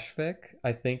slash fic,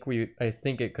 I think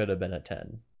it could have been a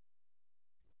 10.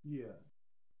 Yeah.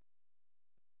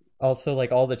 Also,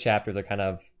 all the chapters are kind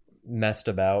of messed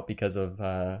about because of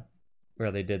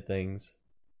where they did things.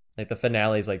 The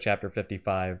finale is chapter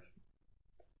 55.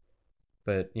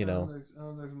 But,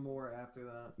 there's more after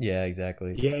that. Yeah,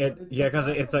 exactly. Yeah, because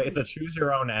it's a choose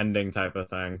your own ending type of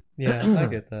thing. Yeah, I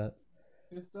get that.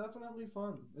 It's definitely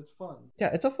fun. It's fun. Yeah,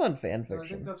 it's a fun fan And I think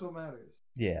fiction. that's what matters.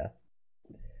 Yeah.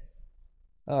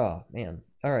 Oh, man.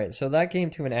 All right, so that came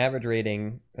to an average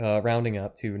rating, rounding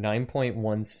up to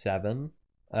 9.17.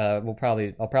 I'll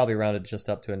probably round it just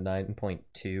up to a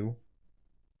 9.2.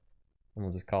 And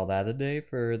we'll just call that a day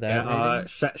for that. Yeah,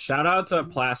 shout out to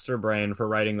Plaster Brain for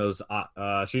writing those.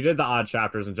 She did the odd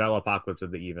chapters, and Jello Apocalypse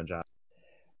did the even chapters.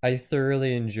 I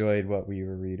thoroughly enjoyed what we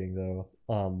were reading, though.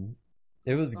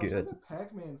 It was good. The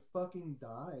Pac-Man fucking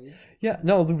died. Yeah,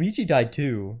 no, Luigi died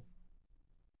too.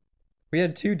 We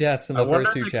had 2 deaths in the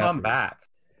first 2 chapters. Come back.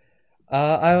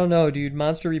 I don't know, dude.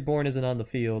 Monster Reborn isn't on the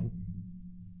field.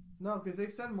 No, because they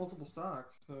send multiple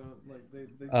stocks, so they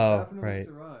definitely right.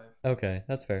 survive. Okay,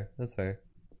 that's fair.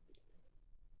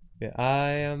 Yeah, I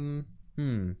am.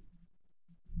 I'm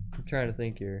trying to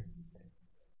think here.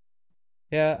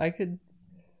 Yeah, I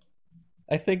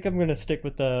think I'm gonna stick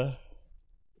with the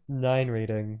 9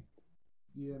 rating.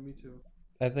 Yeah, me too.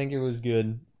 I think it was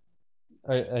good.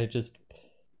 I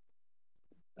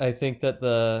think that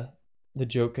the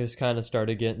joke has kind of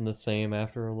started getting the same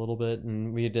after a little bit,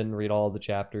 and we didn't read all the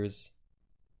chapters.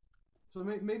 So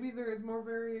maybe there is more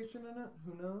variation in it.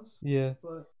 Who knows? Yeah.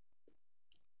 But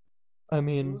I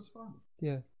mean, it was fun.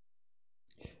 Yeah.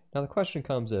 Now the question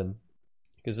comes in,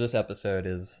 because this episode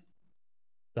is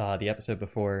the episode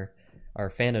before our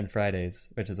Fandom Fridays,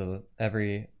 which is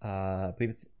every I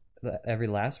believe it's every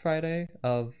last Friday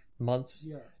of months,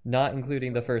 Yeah. not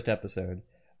including the first episode,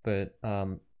 but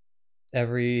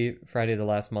every Friday of the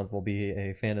last month will be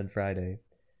a Fandom Friday.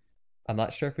 I'm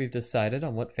not sure if we've decided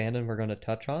on what fandom we're going to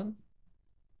touch on.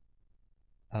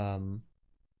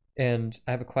 And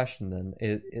I have a question then.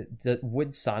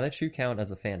 Would Sonichu count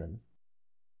as a fandom?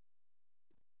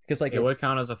 Because it would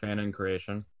count as a fandom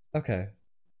creation. Okay.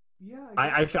 Yeah.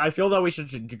 I feel that we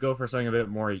should go for something a bit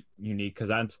more unique because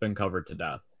that's been covered to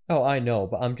death. Oh, I know,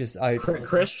 but I'm just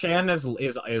Chris Chan is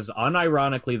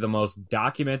unironically the most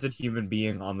documented human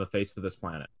being on the face of this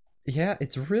planet. Yeah,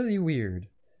 it's really weird.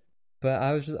 But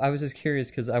I was just curious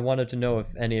because I wanted to know if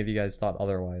any of you guys thought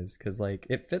otherwise, because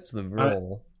it fits the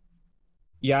role.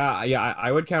 Yeah, I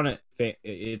would count it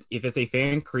if it's a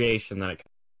fan creation. Then it.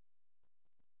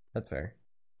 That's fair.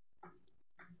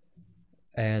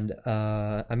 And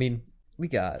I mean, we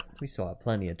still have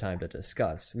plenty of time to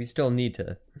discuss. We still need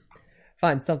to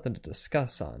find something to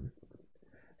discuss on.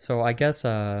 So I guess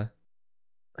a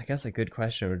good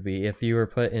question would be, if you were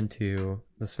put into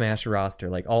the Smash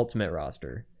roster, Ultimate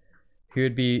roster, who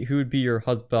would be your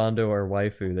husbando or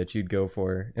waifu that you'd go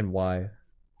for, and why?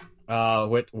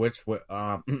 I'd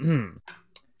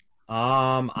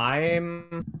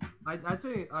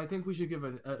say I think we should give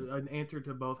an answer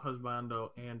to both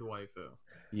husbando and waifu.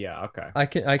 Yeah, okay.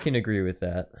 I can agree with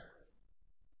that.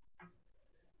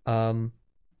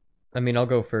 I mean, I'll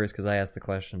go first because I asked the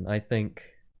question. I think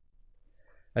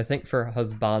for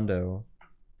husbando,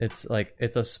 it's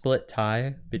a split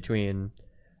tie between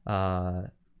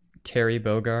Terry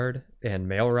Bogard and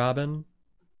Male Robin.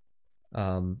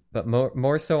 But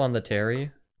more so on the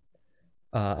Terry.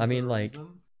 I mean,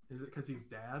 is it because he's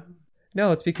dad?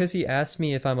 No, it's because he asked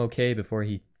me if I'm okay before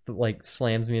he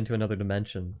slams me into another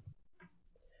dimension.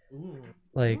 Ooh.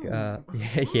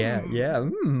 Yeah.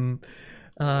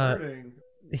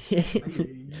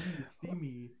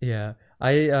 Yeah,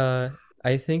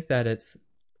 I think that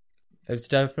it's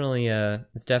definitely a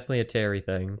Terry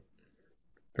thing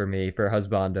for me, for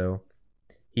husbando,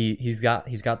 He's got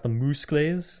the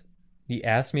muscles. He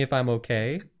asks me if I'm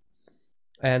okay,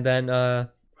 and then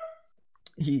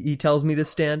he tells me to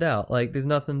stand out. Like, there's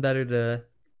nothing better to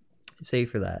say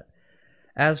for that.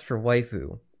 As for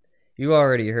waifu, you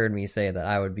already heard me say that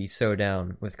I would be so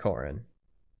down with Korin.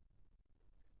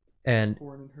 And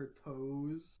Corn in her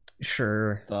toes.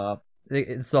 sure, Stop.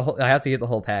 it's the whole. I have to get the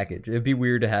whole package. It'd be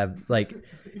weird to have like.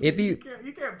 It'd be.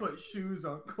 You can't put shoes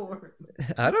on corn.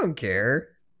 I don't care.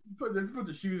 Put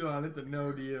the shoes on. It's a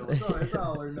no deal. It's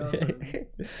all or nothing.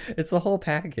 It's the whole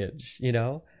package, you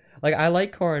know. Like, I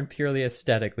like Korin purely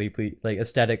aesthetically, like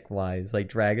aesthetic wise, like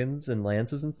dragons and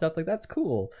lances and stuff. Like, that's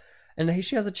cool. And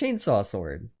she has a chainsaw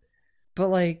sword, but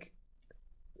like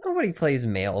nobody plays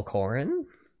male Korin.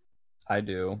 I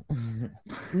do.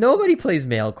 Nobody plays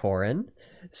male Korin.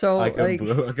 So I like,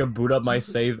 can boot up my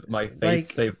fate like-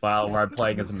 save file where I'm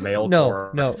playing as male. no,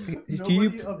 Korin. no. Do you?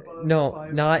 Nobody above No,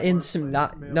 5'4" not in plays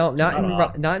not male no, not in Shut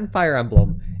up. not in Fire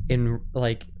Emblem. In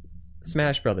like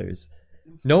Smash Brothers,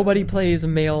 nobody plays a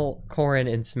male Korin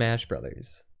in Smash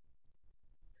Brothers.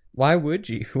 Why would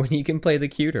you when you can play the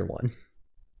cuter one?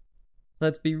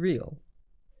 Let's be real.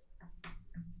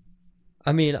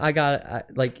 I mean, I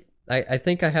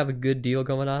think I have a good deal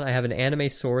going on. I have an anime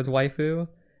swords waifu,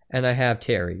 and I have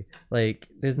Terry. Like,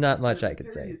 there's not much I could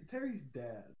say. Terry's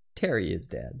dad. Terry is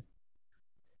dead.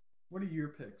 What are your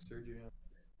picks, Sergio?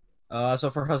 So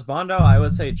for husbando, I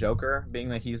would say Joker, being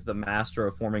that he's the master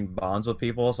of forming bonds with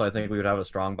people. So I think we would have a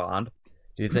strong bond.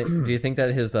 Do you think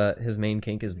that his main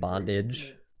kink is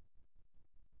bondage?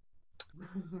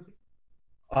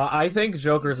 I think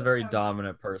Joker's a very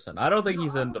dominant person. I don't think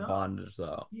he's into No. bondage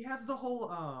though. He has the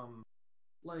whole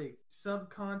like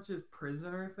subconscious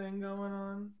prisoner thing going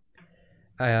on.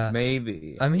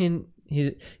 Maybe. I mean,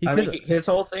 he I could. mean, his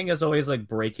whole thing is always like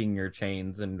breaking your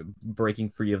chains and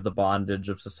breaking free of the bondage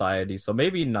of society. So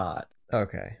maybe not.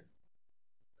 Okay.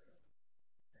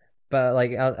 But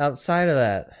like outside of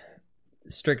that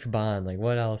strict bond, like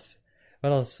what else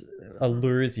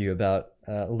allures you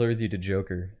to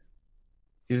Joker?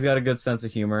 He's got a good sense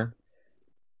of humor.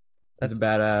 He's a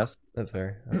badass. That's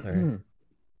fair. That's fair.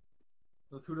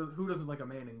 That's who doesn't like a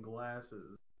man in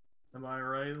glasses? Am I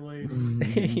right,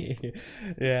 lady?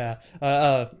 Yeah.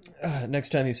 Next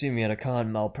time you see me at a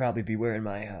con, I'll probably be wearing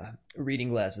my reading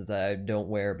glasses that I don't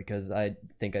wear because I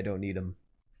think I don't need them.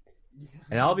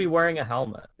 And I'll be wearing a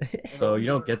helmet, so you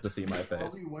don't get to see my face.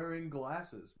 I'll be wearing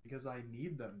glasses because I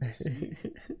need them to see.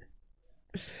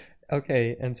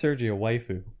 Okay, and Sergio,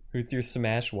 waifu. Who's your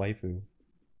Smash waifu?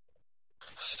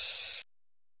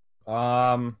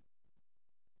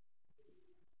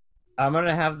 I'm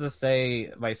gonna have to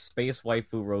say my space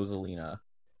waifu Rosalina.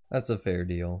 That's a fair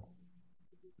deal.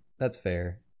 That's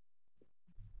fair.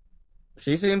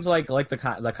 She seems like the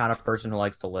kind of person who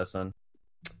likes to listen.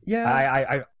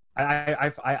 Yeah.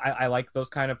 I like those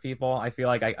kind of people. I feel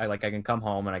like I can come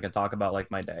home and I can talk about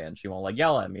like my day, and she won't like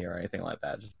yell at me or anything like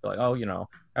that. Just be like, oh, you're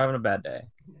having a bad day.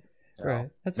 You know, Right.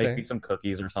 That's make fair. me some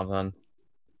cookies or something.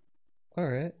 All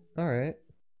right.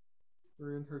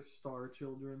 We're in her star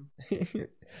children.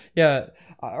 Yeah.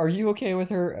 Are you okay with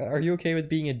her? Are you okay with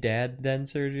being a dad then,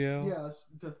 Sergio? Yes,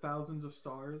 to thousands of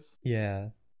stars. Yeah.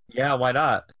 Yeah, why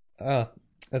not? Oh,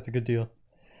 that's a good deal.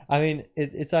 I mean,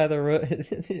 it's either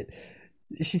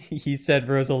he said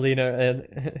Rosalina,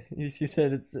 and he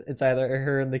said it's either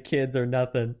her and the kids or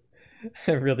nothing.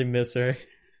 I really miss her.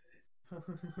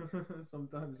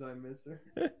 Sometimes I miss her.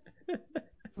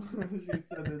 She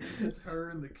said it's her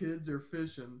and the kids are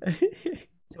fishing.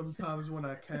 Sometimes when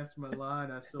I cast my line,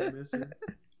 I still miss her.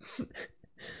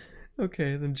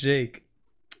 Okay, then Jake,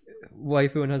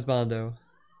 waifu and husbando.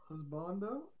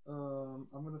 Husbando?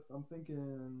 I'm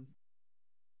thinking.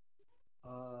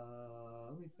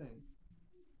 Let me think.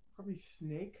 Probably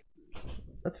Snake,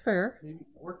 That's fair. maybe,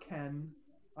 or Ken.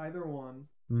 Either one.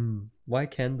 Why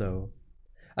Ken though?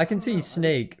 I can see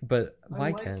Snake, but why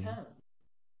I like Ken?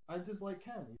 I just like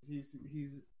Ken. He's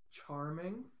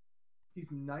charming. He's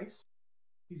nice.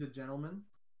 He's a gentleman.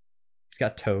 He's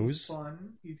got He's toes.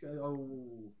 fun. He's got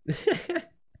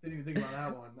didn't even think about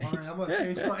that one. All right, I'm gonna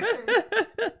change my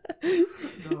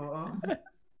answer. No,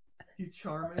 he's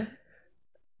charming.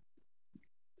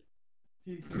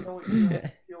 He always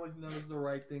knows the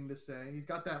right thing to say. He's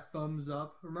got that thumbs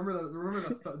up. Remember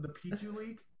the Pichu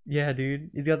leak? Yeah,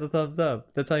 dude. He's got the thumbs up.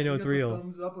 That's how you know He it's got the real.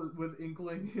 thumbs up with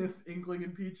Inkling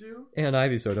and Pichu And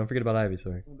Ivysaur. Don't forget about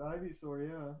Ivysaur. and Ivysaur.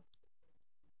 Yeah.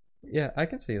 Yeah, I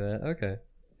can see that. Okay.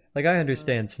 Like, I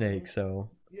understand Snake. Snake, so...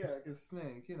 Yeah, because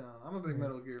Snake. I'm a big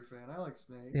Metal Gear fan. I like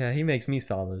Snake. Yeah, he makes me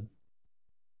solid.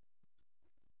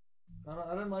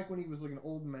 I didn't like when he was like an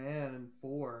old man in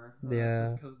 4.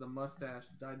 Yeah. Because the mustache,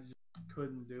 I just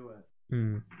couldn't do it.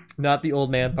 Not the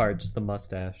old man part, just the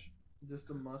mustache. Just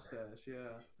the mustache,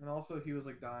 yeah. And also he was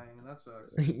like dying, and that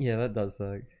sucks. Yeah, that does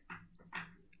suck.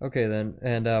 Okay then,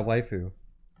 and waifu.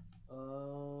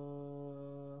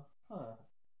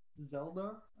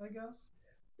 Zelda, I guess.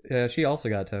 Yeah, she also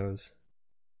got toes.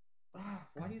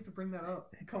 Why do you have to bring that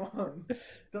up? Come on.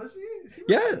 Does she? She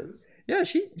Yeah. wears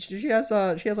shoes.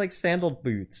 Yeah, she has like sandal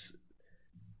boots,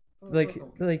 Oh, like those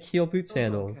don't count. like heel boot Those don't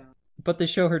sandals, count. but they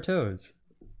show her toes.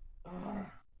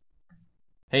 Ah.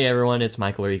 Hey everyone, it's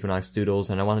Michael or Equinox Doodles,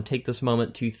 and I want to take this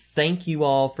moment to thank you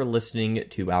all for listening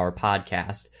to our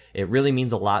podcast. It really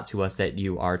means a lot to us that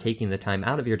you are taking the time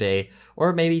out of your day,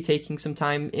 or maybe taking some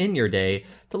time in your day,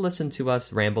 to listen to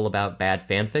us ramble about bad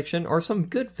fan fiction or some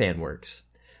good fan works.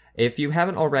 If you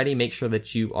haven't already, make sure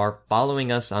that you are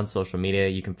following us on social media.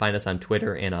 You can find us on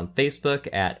Twitter and on Facebook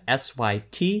at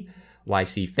SYTYCFanon.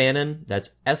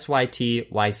 That's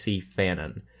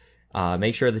SYTYCFanon.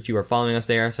 Make sure that you are following us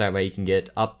there so that way you can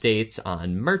get updates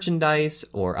on merchandise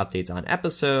or updates on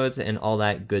episodes and all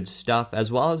that good stuff, as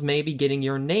well as maybe getting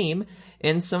your name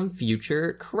in some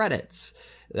future credits.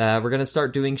 We're going to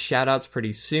start doing shoutouts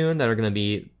pretty soon that are going to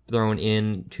be thrown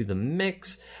into the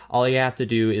mix. All you have to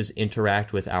do is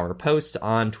interact with our posts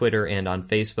on Twitter and on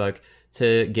Facebook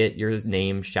to get your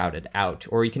name shouted out.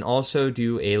 Or you can also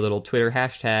do a little Twitter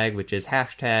hashtag, which is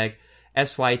hashtag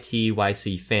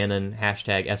SYTYCFanon,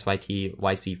 hashtag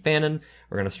SYTYCFanon.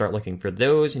 We're going to start looking for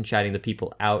those and shouting the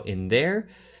people out in there.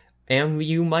 And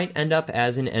you might end up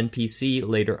as an NPC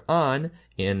later on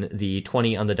in the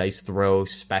 20 on the Dice Throw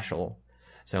special.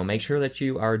 So make sure that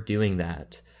you are doing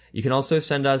that. You can also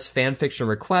send us fanfiction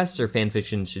requests or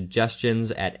fanfiction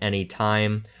suggestions at any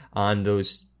time on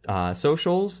those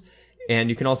socials. And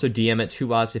you can also DM it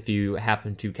to us if you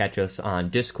happen to catch us on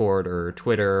Discord or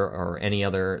Twitter or any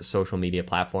other social media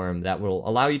platform that will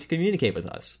allow you to communicate with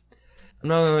us. I'm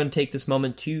now going to take this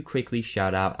moment to quickly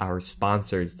shout out our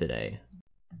sponsors today.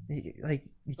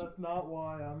 That's not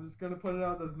why. I'm just gonna put it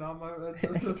out. That's not my.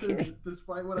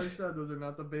 Despite what I said, those are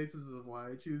not the basis of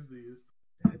why I choose these.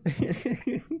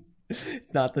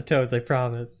 It's not the toes, I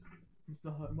promise. It's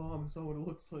not, Mom. It's not what it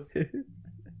looks like.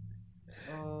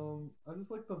 I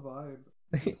just like the vibe.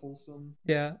 It's wholesome.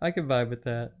 Yeah, I can vibe with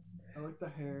that. I like the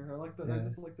hair. I Yeah.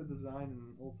 just like the design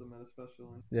in Ultimate,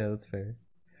 especially. Yeah, that's fair.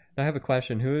 Now I have a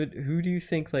question. Who do you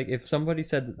think, like, if somebody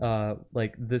said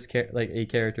like this like a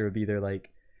character would be their like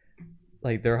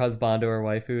their husbando or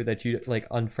waifu, that you like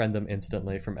unfriend them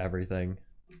instantly from everything?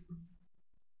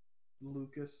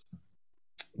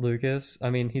 Lucas? I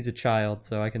mean, he's a child,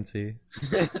 so I can see.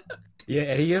 Yeah,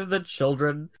 any of the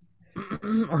children,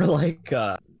 or like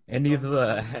any of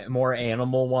the more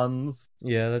animal ones.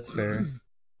 Yeah, that's fair.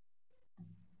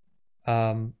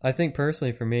 I think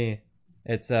personally for me,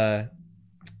 it's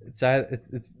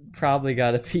probably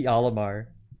got to be Olimar.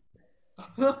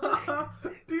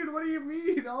 Dude, what do you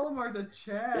mean? Olimar's a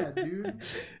Chad, dude.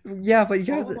 Yeah, but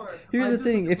here's the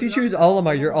thing: if you choose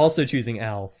Olimar, you're also choosing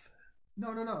Alf.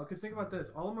 No. Because think about this: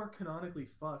 Olimar canonically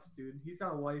fucks, dude. He's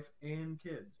got a wife and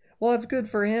kids. Well, it's good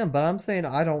for him, but I'm saying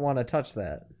I don't want to touch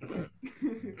that.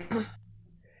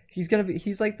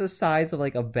 He's like the size of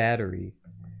like a battery.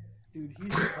 Dude,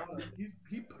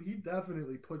 he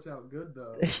definitely puts out good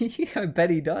though. I bet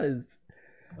he does.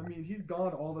 I mean, he's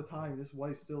gone all the time. His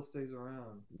wife still stays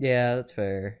around. Yeah, that's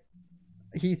fair.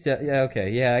 Yeah,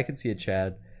 okay, yeah, I can see it,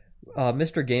 Chad.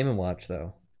 Mr. Game & Watch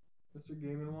though. Mr.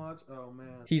 Game & Watch? Oh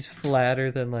man. He's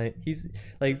flatter than like he's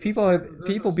like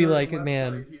people be like,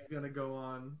 man. He's gonna go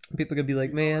on. People could be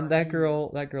like, man, that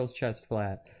girl's chest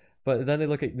flat. But then they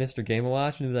look at Mr. Game &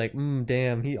 Watch and be like,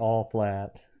 damn, he all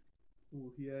flat.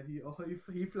 Ooh, yeah, he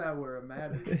flat where it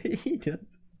matters. He does.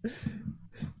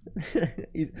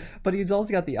 But he's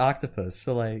also got the octopus,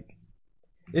 so like,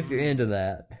 if you're into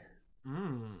that.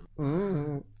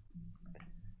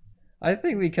 I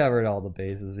think we covered all the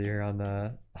bases here on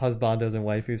husbandos and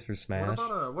waifus for Smash.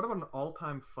 What about an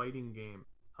all-time fighting game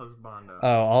husbando? Oh,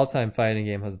 all-time fighting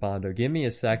game husbando. Give me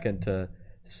a second to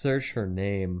search her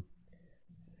name.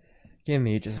 Give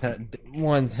me just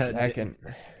 1 second.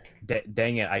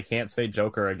 Dang it, I can't say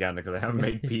Joker again because I haven't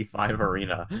made P5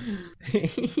 Arena.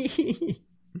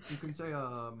 You can say,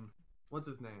 what's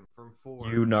his name from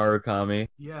 4? Yu Narukami.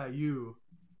 Yeah, you.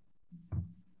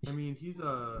 I mean, he's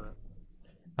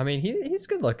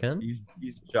good looking.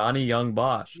 He's Johnny Young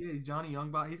Bosch. Yeah, he's Johnny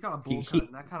Youngbox. He's got a bowl cut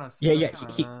and that kind of. Yeah.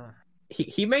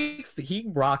 He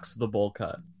rocks the bowl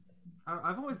cut.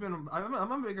 I've always been. I'm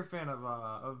a bigger fan of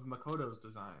Makoto's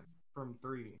design from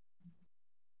 3.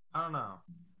 I don't know.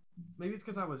 Maybe it's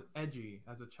because I was edgy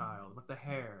as a child, but the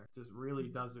hair just really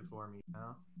does it for me, you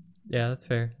know? Yeah, that's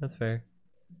fair. That's fair.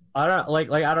 I don't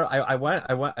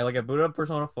I booted up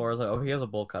Persona 4. I was like, oh, he has a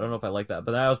bowl cut. I don't know if I like that.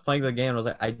 But then I was playing the game and I was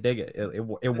like, I dig it.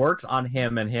 It works on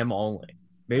him and him only.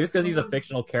 Maybe it's because he's a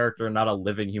fictional character and not a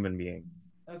living human being.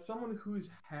 As someone who's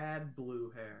had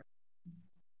blue hair,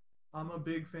 I'm a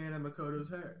big fan of Makoto's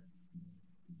hair.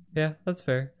 Yeah, that's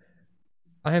fair.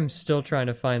 I am still trying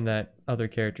to find that other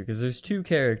character because there's two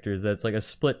characters that's like a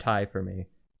split tie for me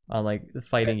on like the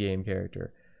fighting game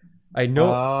character. I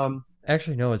know.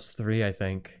 Actually, no, it's 3. I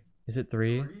think. Is it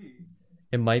 3? 3.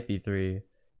 It might be 3.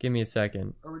 Give me a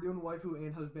second. Are we doing waifu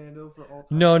and husbando for all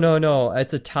time? No.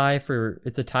 It's a tie for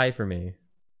me.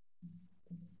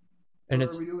 And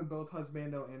Are we doing both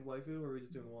husbando and waifu, or are we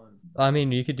just doing one? I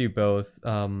mean, you could do both.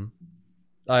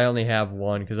 I only have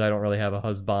one because I don't really have a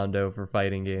husbando for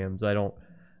fighting games.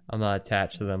 I'm not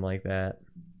attached to them like that.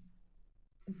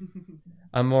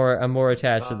 I'm more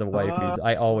attached to the waifus.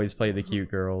 I always play the cute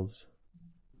girls.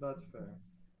 That's fair.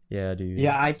 Yeah, dude.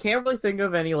 Yeah, I can't really think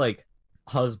of any like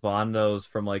husbandos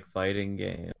from like fighting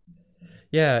games.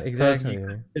 Yeah, exactly.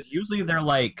 Because usually they're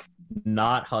like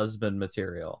not husband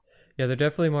material. Yeah, they're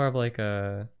definitely more of like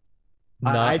a.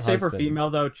 I'd say for female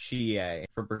though, Chie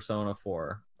for Persona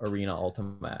 4 Arena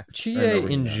Ultimax. Chie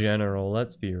in general,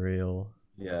 let's be real.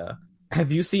 Yeah.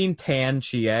 Have you seen Tan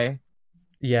Chie?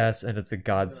 Yes, and it's a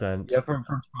godsend. Yeah, from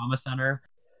Trauma Center.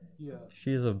 Yeah.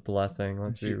 She's a blessing,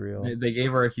 let's be real. They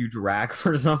gave her a huge rack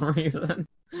for some reason.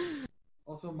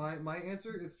 Also, my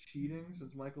answer is cheating,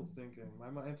 since Michael's thinking.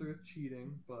 My answer is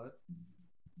cheating, but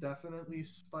definitely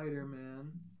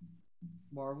Spider-Man,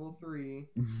 Marvel 3.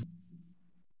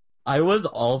 I was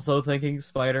also thinking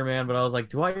Spider-Man, but I was like,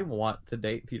 do I want to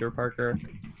date Peter Parker?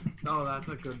 Oh, that's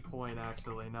a good point,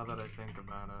 actually, now that I think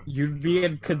about it. You'd be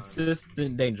in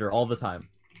consistent danger all the time.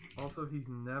 Also, he's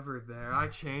never there. I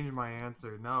changed my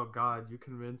answer. No, God, you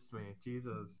convinced me.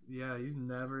 Jesus. Yeah, he's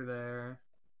never there.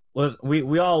 Well,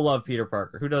 we all love Peter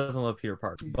Parker. Who doesn't love Peter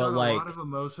Parker? He's but got like, a lot of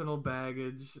emotional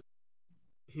baggage.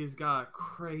 He's got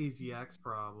crazy ex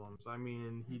problems. I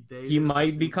mean, he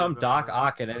might become Doc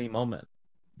Ock at any moment.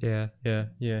 Yeah, I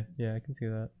can see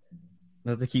that.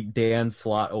 Have to keep Dan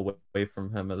Slott away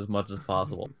from him as much as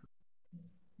possible.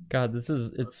 God, it's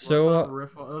let's not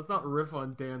riff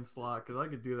on Dan Slott, because I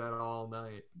could do that all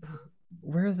night.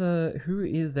 Who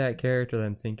is that character that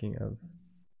I'm thinking of?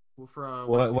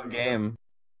 Well, what game?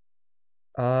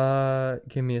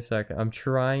 Give me a second. I'm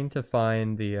trying to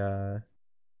find the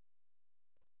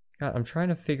God, I'm trying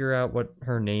to figure out what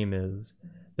her name is.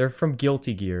 They're from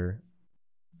Guilty Gear.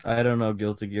 I don't know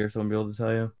Guilty Gear, so I'm able to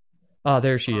tell you. Oh,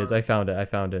 there she is. I found it. I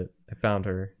found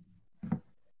her.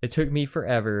 It took me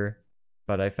forever,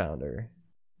 but I found her.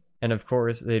 And of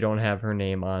course, they don't have her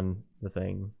name on the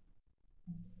thing.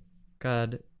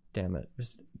 God damn it.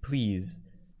 Just please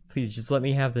just let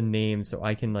me have the name so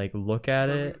I can like look at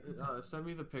it. Send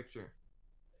me the picture.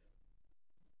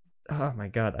 Oh my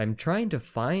god, I'm trying to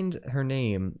find her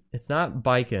name. It's not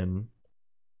Baiken.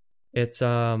 It's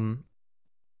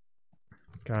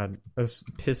God, this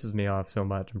pisses me off so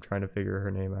much. I'm trying to figure her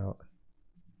name out.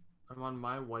 I'm on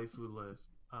my waifu list.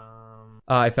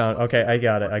 I found. Okay, I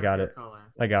got it.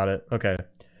 Okay,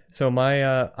 so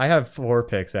I have 4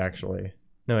 picks actually.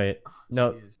 No wait,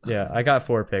 no, yeah, I got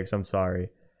 4 picks. I'm sorry.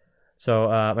 So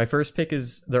my first pick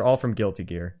is they're all from Guilty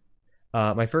Gear.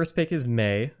 My first pick is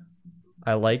Mei.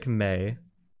 I like Mei.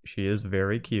 She is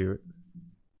very cute.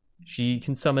 She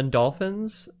can summon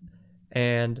dolphins,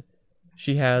 and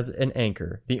she has an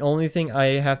anchor. The only thing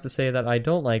I have to say that I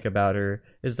don't like about her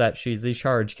is that she's a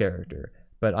charge character,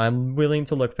 but I'm willing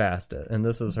to look past it. And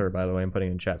this is her, by the way. I'm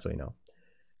putting in chat so you know.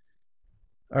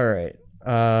 All right.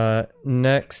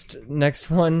 Next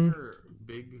one.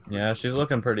 Yeah, she's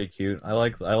looking pretty cute. I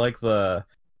like the.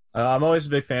 I'm always a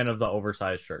big fan of the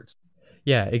oversized shirts.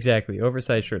 Yeah, exactly.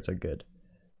 Oversized shirts are good.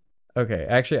 Okay,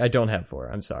 actually, I don't have 4.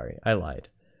 I'm sorry, I lied.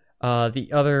 The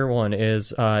other one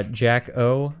is Jack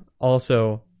O.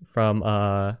 Also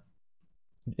from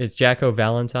it's Jack O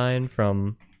Valentine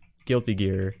from Guilty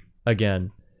Gear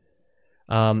again.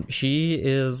 She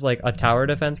is like a tower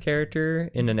defense character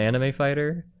in an anime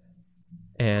fighter,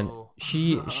 and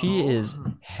she is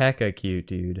hecka cute,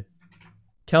 dude.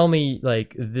 Tell me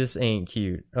like this ain't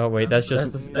cute. Oh wait, that's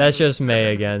just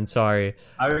Mei again. Sorry.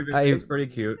 It's pretty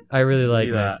cute. I really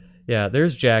like that. Yeah,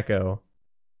 there's Jacko.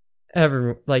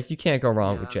 You can't go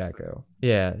wrong with Jacko.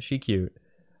 Yeah, she cute.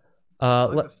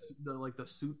 Like the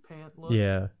suit pant look.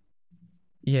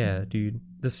 Yeah, dude,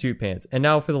 the suit pants. And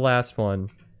now for the last one,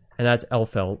 and that's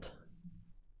Elphelt.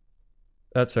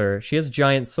 That's her. She has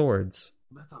giant swords.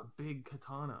 That's a big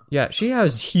katana. Yeah, she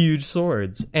has huge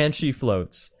swords and she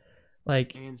floats.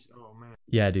 Like, And oh man,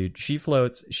 yeah, dude, she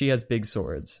floats. She has big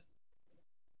swords.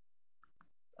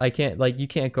 You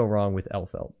can't go wrong with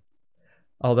Elphelt.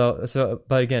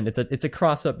 But again, it's a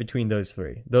cross up between those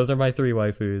three. Those are my three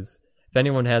waifus. If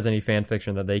anyone has any fan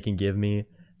fiction that they can give me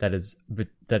that is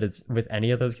with any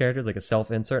of those characters, like a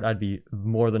self insert, I'd be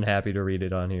more than happy to read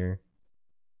it on here.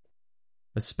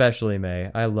 Especially Mei.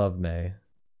 I love Mei.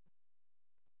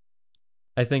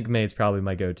 I think Mei's probably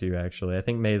my go-to. Actually, I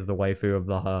think Mei's the waifu of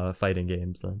the fighting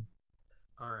games. Then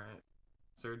all right,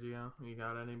 Sergio, you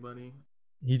got anybody?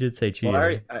 he did say Chia.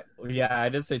 Well, I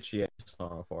did say Chia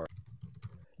before.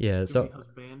 Yeah. Do So we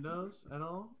husbandos at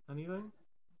all? Anything?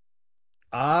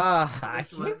 I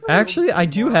can't actually, I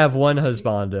do have one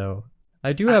husbando.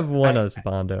 I do have one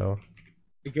husbando.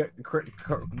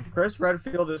 Chris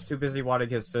Redfield is too busy wanting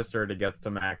his sister to get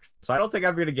some action, so I don't think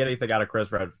I'm going to get anything out of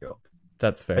Chris Redfield.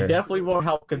 That's I fair. definitely won't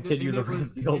help continue And the it was-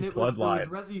 Redfield and it was bloodline.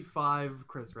 Resi 5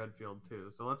 Chris Redfield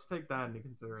too, so let's take that into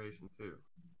consideration too.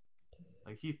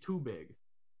 Like he's too big.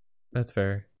 That's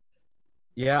fair.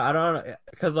 Yeah, I don't know,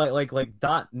 because like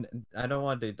I don't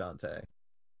want to date Dante.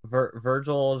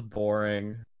 Virgil is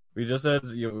boring. We just said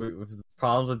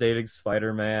problems with dating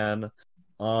Spider-Man.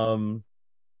 None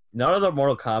of the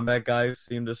Mortal Kombat guys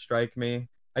seem to strike me.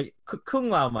 Kung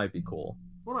Lao might be cool.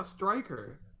 What a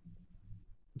striker!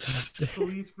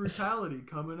 Police brutality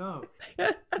coming up. All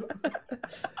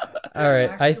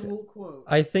right, Actual quote.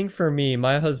 I think for me,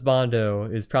 my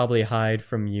husbando is probably Hyde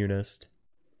from Eunice.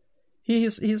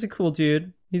 He's a cool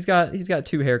dude. He's got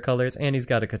two hair colors and he's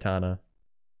got a katana.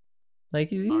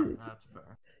 Like Alright, that's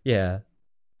fair. yeah,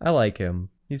 I like him.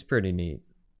 He's pretty neat.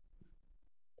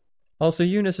 Also,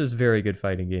 Eunice is a very good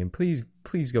fighting game. Please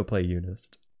go play Eunice.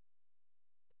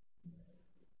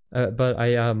 But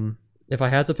if I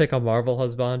had to pick a Marvel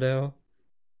husbando,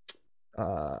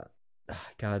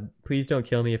 God, please don't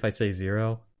kill me if I say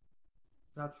Zero.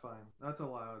 That's fine. That's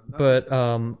allowed. That's But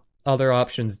acceptable. other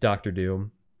options, Doctor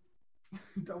Doom,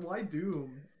 Why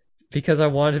Doom? because I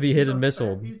wanted to be hit He's and a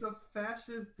missiled, He's a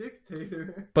fascist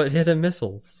dictator. but hit and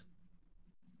missiles.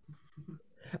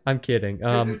 I'm kidding.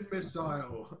 Hidden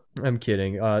missile. I'm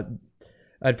kidding.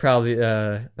 I'd probably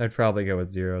go with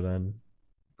Zero then.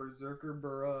 Berserker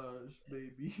Barrage,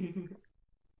 baby.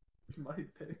 It's my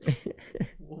pick.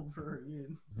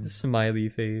 Wolverine. Smiley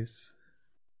face.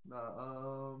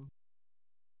 Nah,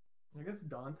 I guess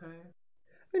Dante.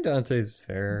 I think Dante's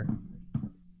fair.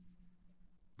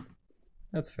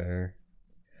 That's fair.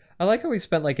 I like how we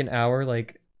spent like an hour,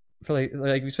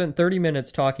 we spent 30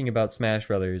 minutes talking about Smash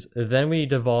Brothers. Then we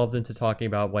devolved into talking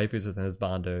about waifus and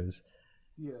husbandos.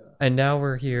 Yeah. And now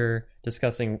we're here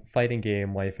discussing fighting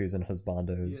game waifus and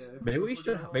husbandos. Yeah. Maybe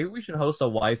we should host a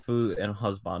waifu and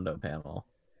husbando panel.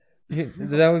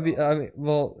 That would be. I mean,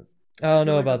 well, I don't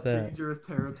know about that. Dangerous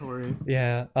territory.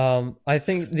 Yeah. I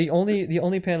think the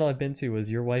only panel I've been to was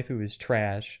your waifu is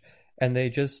trash, and they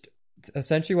just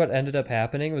essentially what ended up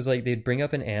happening was like they'd bring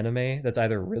up an anime that's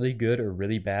either really good or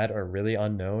really bad or really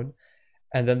unknown,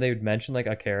 and then they would mention like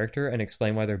a character and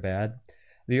explain why they're bad.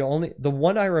 The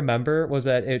one I remember was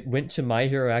that it went to My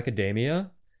Hero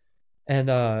Academia, and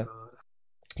God.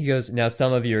 he goes, now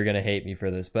some of you are gonna hate me for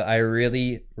this, but I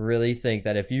really, really think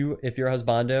that if your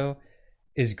husbando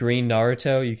is green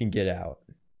Naruto, you can get out.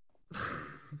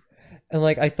 And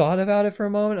like I thought about it for a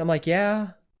moment, I'm like,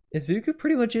 yeah, Izuku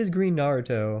pretty much is green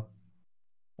Naruto.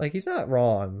 Like he's not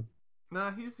wrong.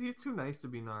 Nah, he's too nice to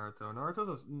be Naruto.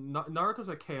 Naruto's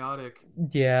a chaotic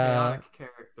Yeah.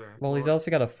 character. Well, he's Or also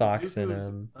got a fox in Izuku's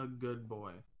him. a good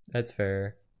boy. That's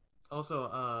fair. Also,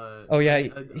 Oh yeah,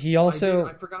 he also.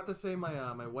 I forgot to say my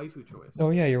my waifu choice. Oh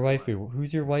yeah, your waifu.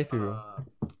 Who's your waifu?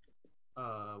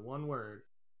 One word.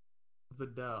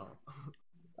 Videl.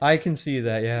 I can see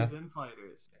that. Yeah, She's in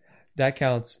Fighters. that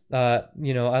counts. I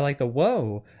like the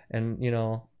whoa, and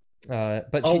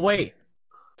but Oh wait,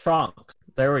 Trunks.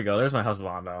 There we go. There's my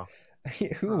husbando.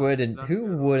 who wouldn't? That's Who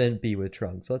good. wouldn't be with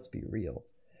Trunks? Let's be real.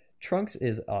 Trunks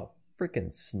is a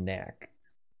freaking snack.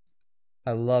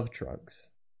 I love Trunks.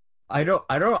 I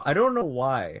don't know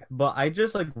why, but I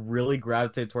just like really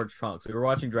gravitated towards Trunks. We were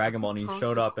watching Dragon Ball and he Trunks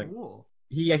showed is up and cool.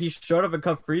 he showed up and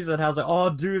cut Frieza and I was like, oh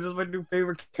dude, this is my new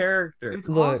favorite character. It's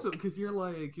Look. awesome because you're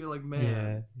like,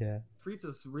 man, Yeah.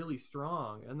 Frieza's really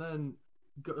strong, and then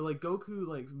Goku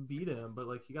like beat him, but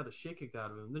like he got the shit kicked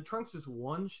out of him. Then Trunks just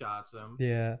one shots him,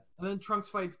 Yeah. and then Trunks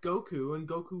fights Goku, and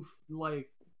Goku like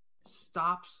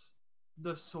stops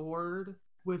the sword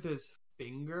with his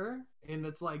finger, and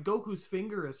it's like Goku's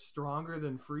finger is stronger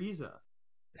than Frieza,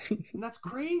 and that's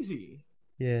crazy.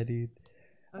 Yeah, dude.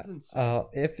 That's insane.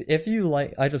 If you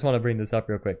like, I just want to bring this up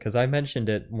real quick because I mentioned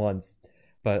it once,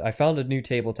 but I found a new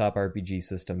tabletop RPG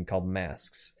system called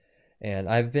Masks, and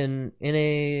I've been in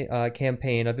a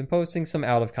campaign. I've been posting some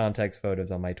out of context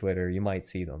photos on my Twitter. You might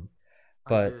see them,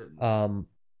 but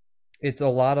it's a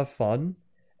lot of fun.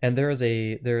 And there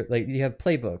like you have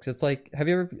playbooks. It's like have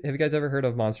you guys ever heard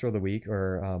of Monster of the Week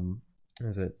or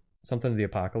is it something of the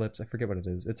Apocalypse? I forget what it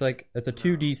is. It's a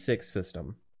 2d6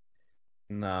 system.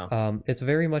 No. It's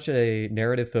very much a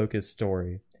narrative focused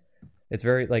story. It's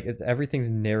very like everything's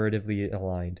narratively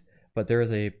aligned. But there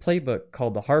is a playbook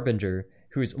called the Harbinger,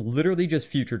 who's literally just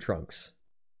future Trunks.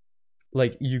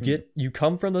 Like you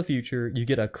come from the future, you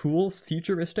get a cool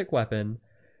futuristic weapon,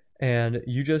 and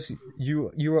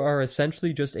you are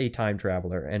essentially just a time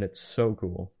traveler, and it's so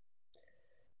cool.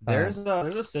 There's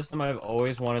a system I've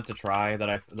always wanted to try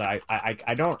that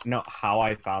I don't know how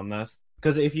I found this,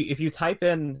 because if you type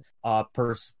in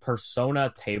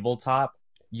Persona tabletop,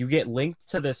 you get linked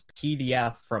to this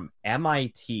PDF from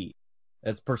MIT.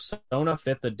 It's Persona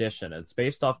 5th edition. It's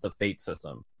based off the Fate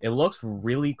system. It looks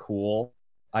really cool.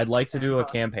 I'd like to do a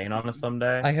campaign on it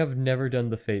someday. I have never done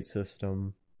the Fate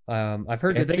system. I've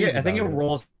heard. I think it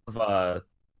rolls. I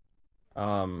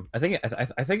think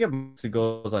it mostly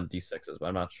goes on D6s, but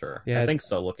I'm not sure. Yeah, I think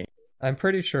so. I'm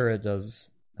pretty sure it does.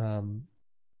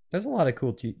 There's a lot of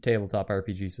cool tabletop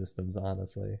RPG systems,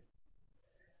 honestly.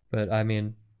 But I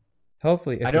mean,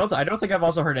 hopefully, I don't think I've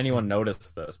also heard anyone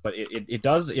notice this, but it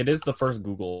does. It is the first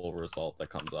Google result that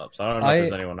comes up. So I don't know if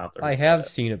there's anyone out there. I have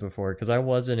seen it before because I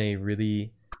was in a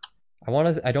really. I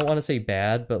don't want to say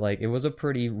bad, but like it was a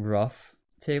pretty rough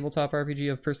tabletop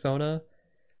RPG of Persona.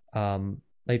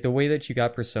 Like the way that you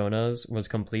got personas was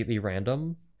completely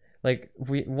random. Like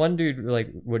one dude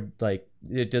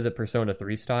did the Persona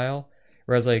 3 style,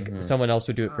 whereas like someone else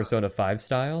would do it Persona 5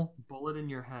 style. Bullet in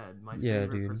your head, my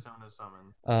favorite Persona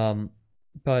summon.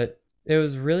 But it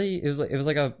was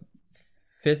like a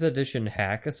 5th edition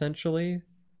hack essentially.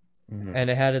 And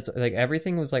it had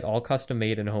everything was like all custom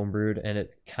made and homebrewed, and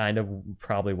it kind of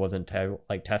probably wasn't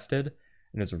tested, and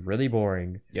it was really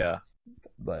boring. Yeah.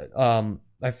 But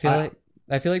I feel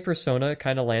like Persona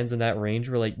kind of lands in that range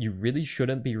where like you really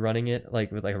shouldn't be running it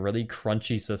like with like a really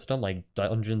crunchy system like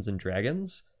Dungeons and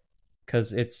Dragons,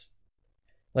 because it's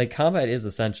like combat is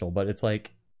essential, but it's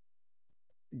like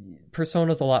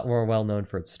Persona's a lot more well known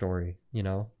for its story, you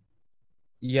know.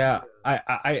 Yeah,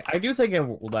 I do think it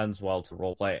lends well to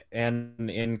roleplay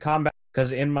and in combat,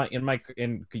 because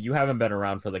you haven't been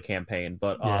around for the campaign,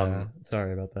 but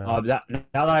sorry about that.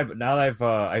 Now that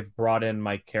I've brought in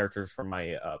my characters from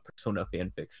my Persona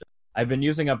fanfiction, I've been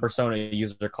using a Persona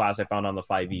user class I found on the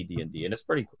 5e D&D, and it's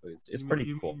pretty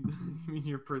cool. You mean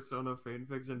your Persona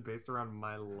fanfiction based around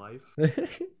my life?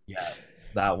 Yeah,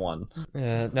 that one.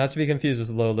 Yeah, not to be confused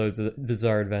with Lolo's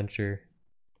Bizarre Adventure.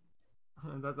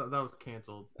 That was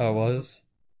canceled. Oh, it was?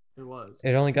 It was.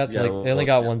 It only got to it only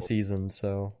got one season,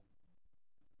 so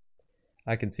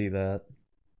I can see that.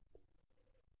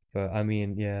 But I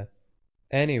mean, yeah.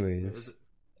 Anyways,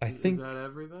 I think is that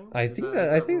everything? I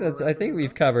think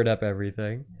we've covered up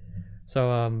everything.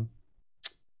 So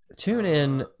tune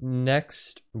in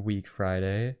next week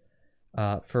Friday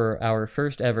for our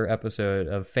first ever episode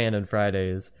of Fanon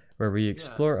Fridays, where we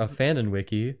explore a Fanon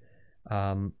wiki.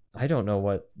 I don't know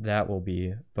what that will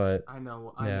be, but I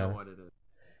know what it is.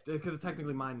 Because it's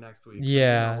technically mine next week.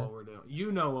 Yeah.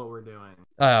 You know what we're doing.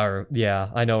 Yeah,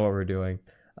 I know what we're doing.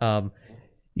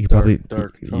 You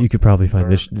could probably find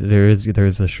this. There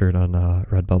is a shirt on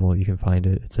Redbubble. You can find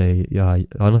it. It's a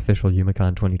unofficial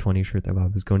Yumicon 2020 shirt that I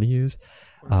was going to use.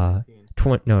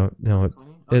 There's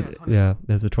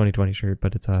a 2020 shirt,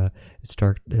 but it's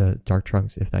dark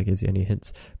trunks. If that gives you any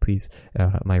hints, please.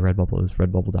 My Redbubble is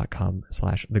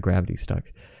redbubble.com/thegravitystuck.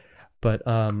 But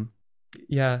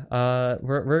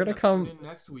we're gonna come in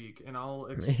next week, and I'll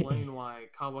explain why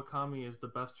Kawakami is the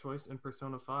best choice in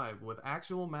Persona 5 with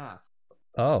actual math.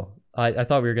 Oh, I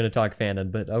thought we were gonna talk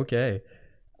Fanon, but okay.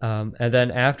 And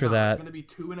then after that, it's going to be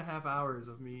 2.5 hours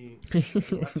of me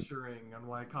lecturing on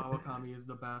why Kawakami is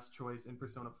the best choice in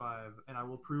Persona 5, and I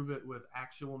will prove it with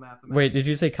actual mathematics. Wait, did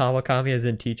you say Kawakami as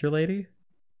in teacher lady?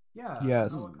 Yeah.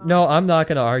 Yes. No, I'm not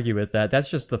going to argue with that. That's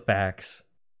just the facts.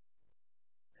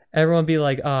 Everyone be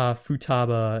like,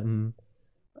 Futaba and...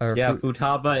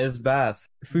 Futaba is best.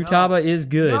 Futaba is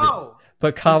good,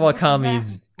 but Kawakami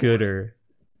is gooder.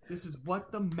 This is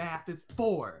what the math is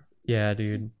for. Yeah,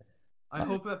 dude. I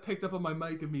hope that picked up on my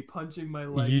mic of me punching my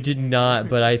leg. You did not,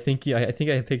 but I think I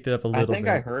picked it up a little bit. I think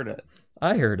I heard it.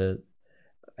 I heard it.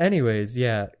 Anyways,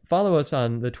 yeah. Follow us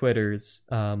on the Twitters,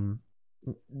 and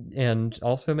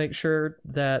also make sure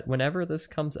that whenever this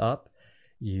comes up,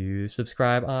 you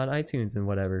subscribe on iTunes and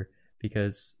whatever,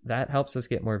 because that helps us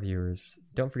get more viewers.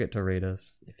 Don't forget to rate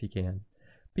us if you can.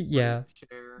 But yeah, Like,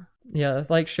 share. yeah,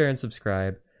 like, share, and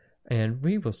subscribe. And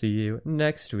we will see you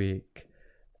next week,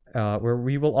 where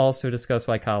we will also discuss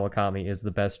why Kawakami is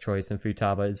the best choice and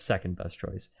Futaba is second best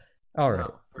choice. All right.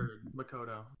 No, for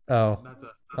Makoto. Oh,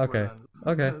 That's okay. where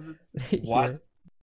it ends. Okay. What? Yeah.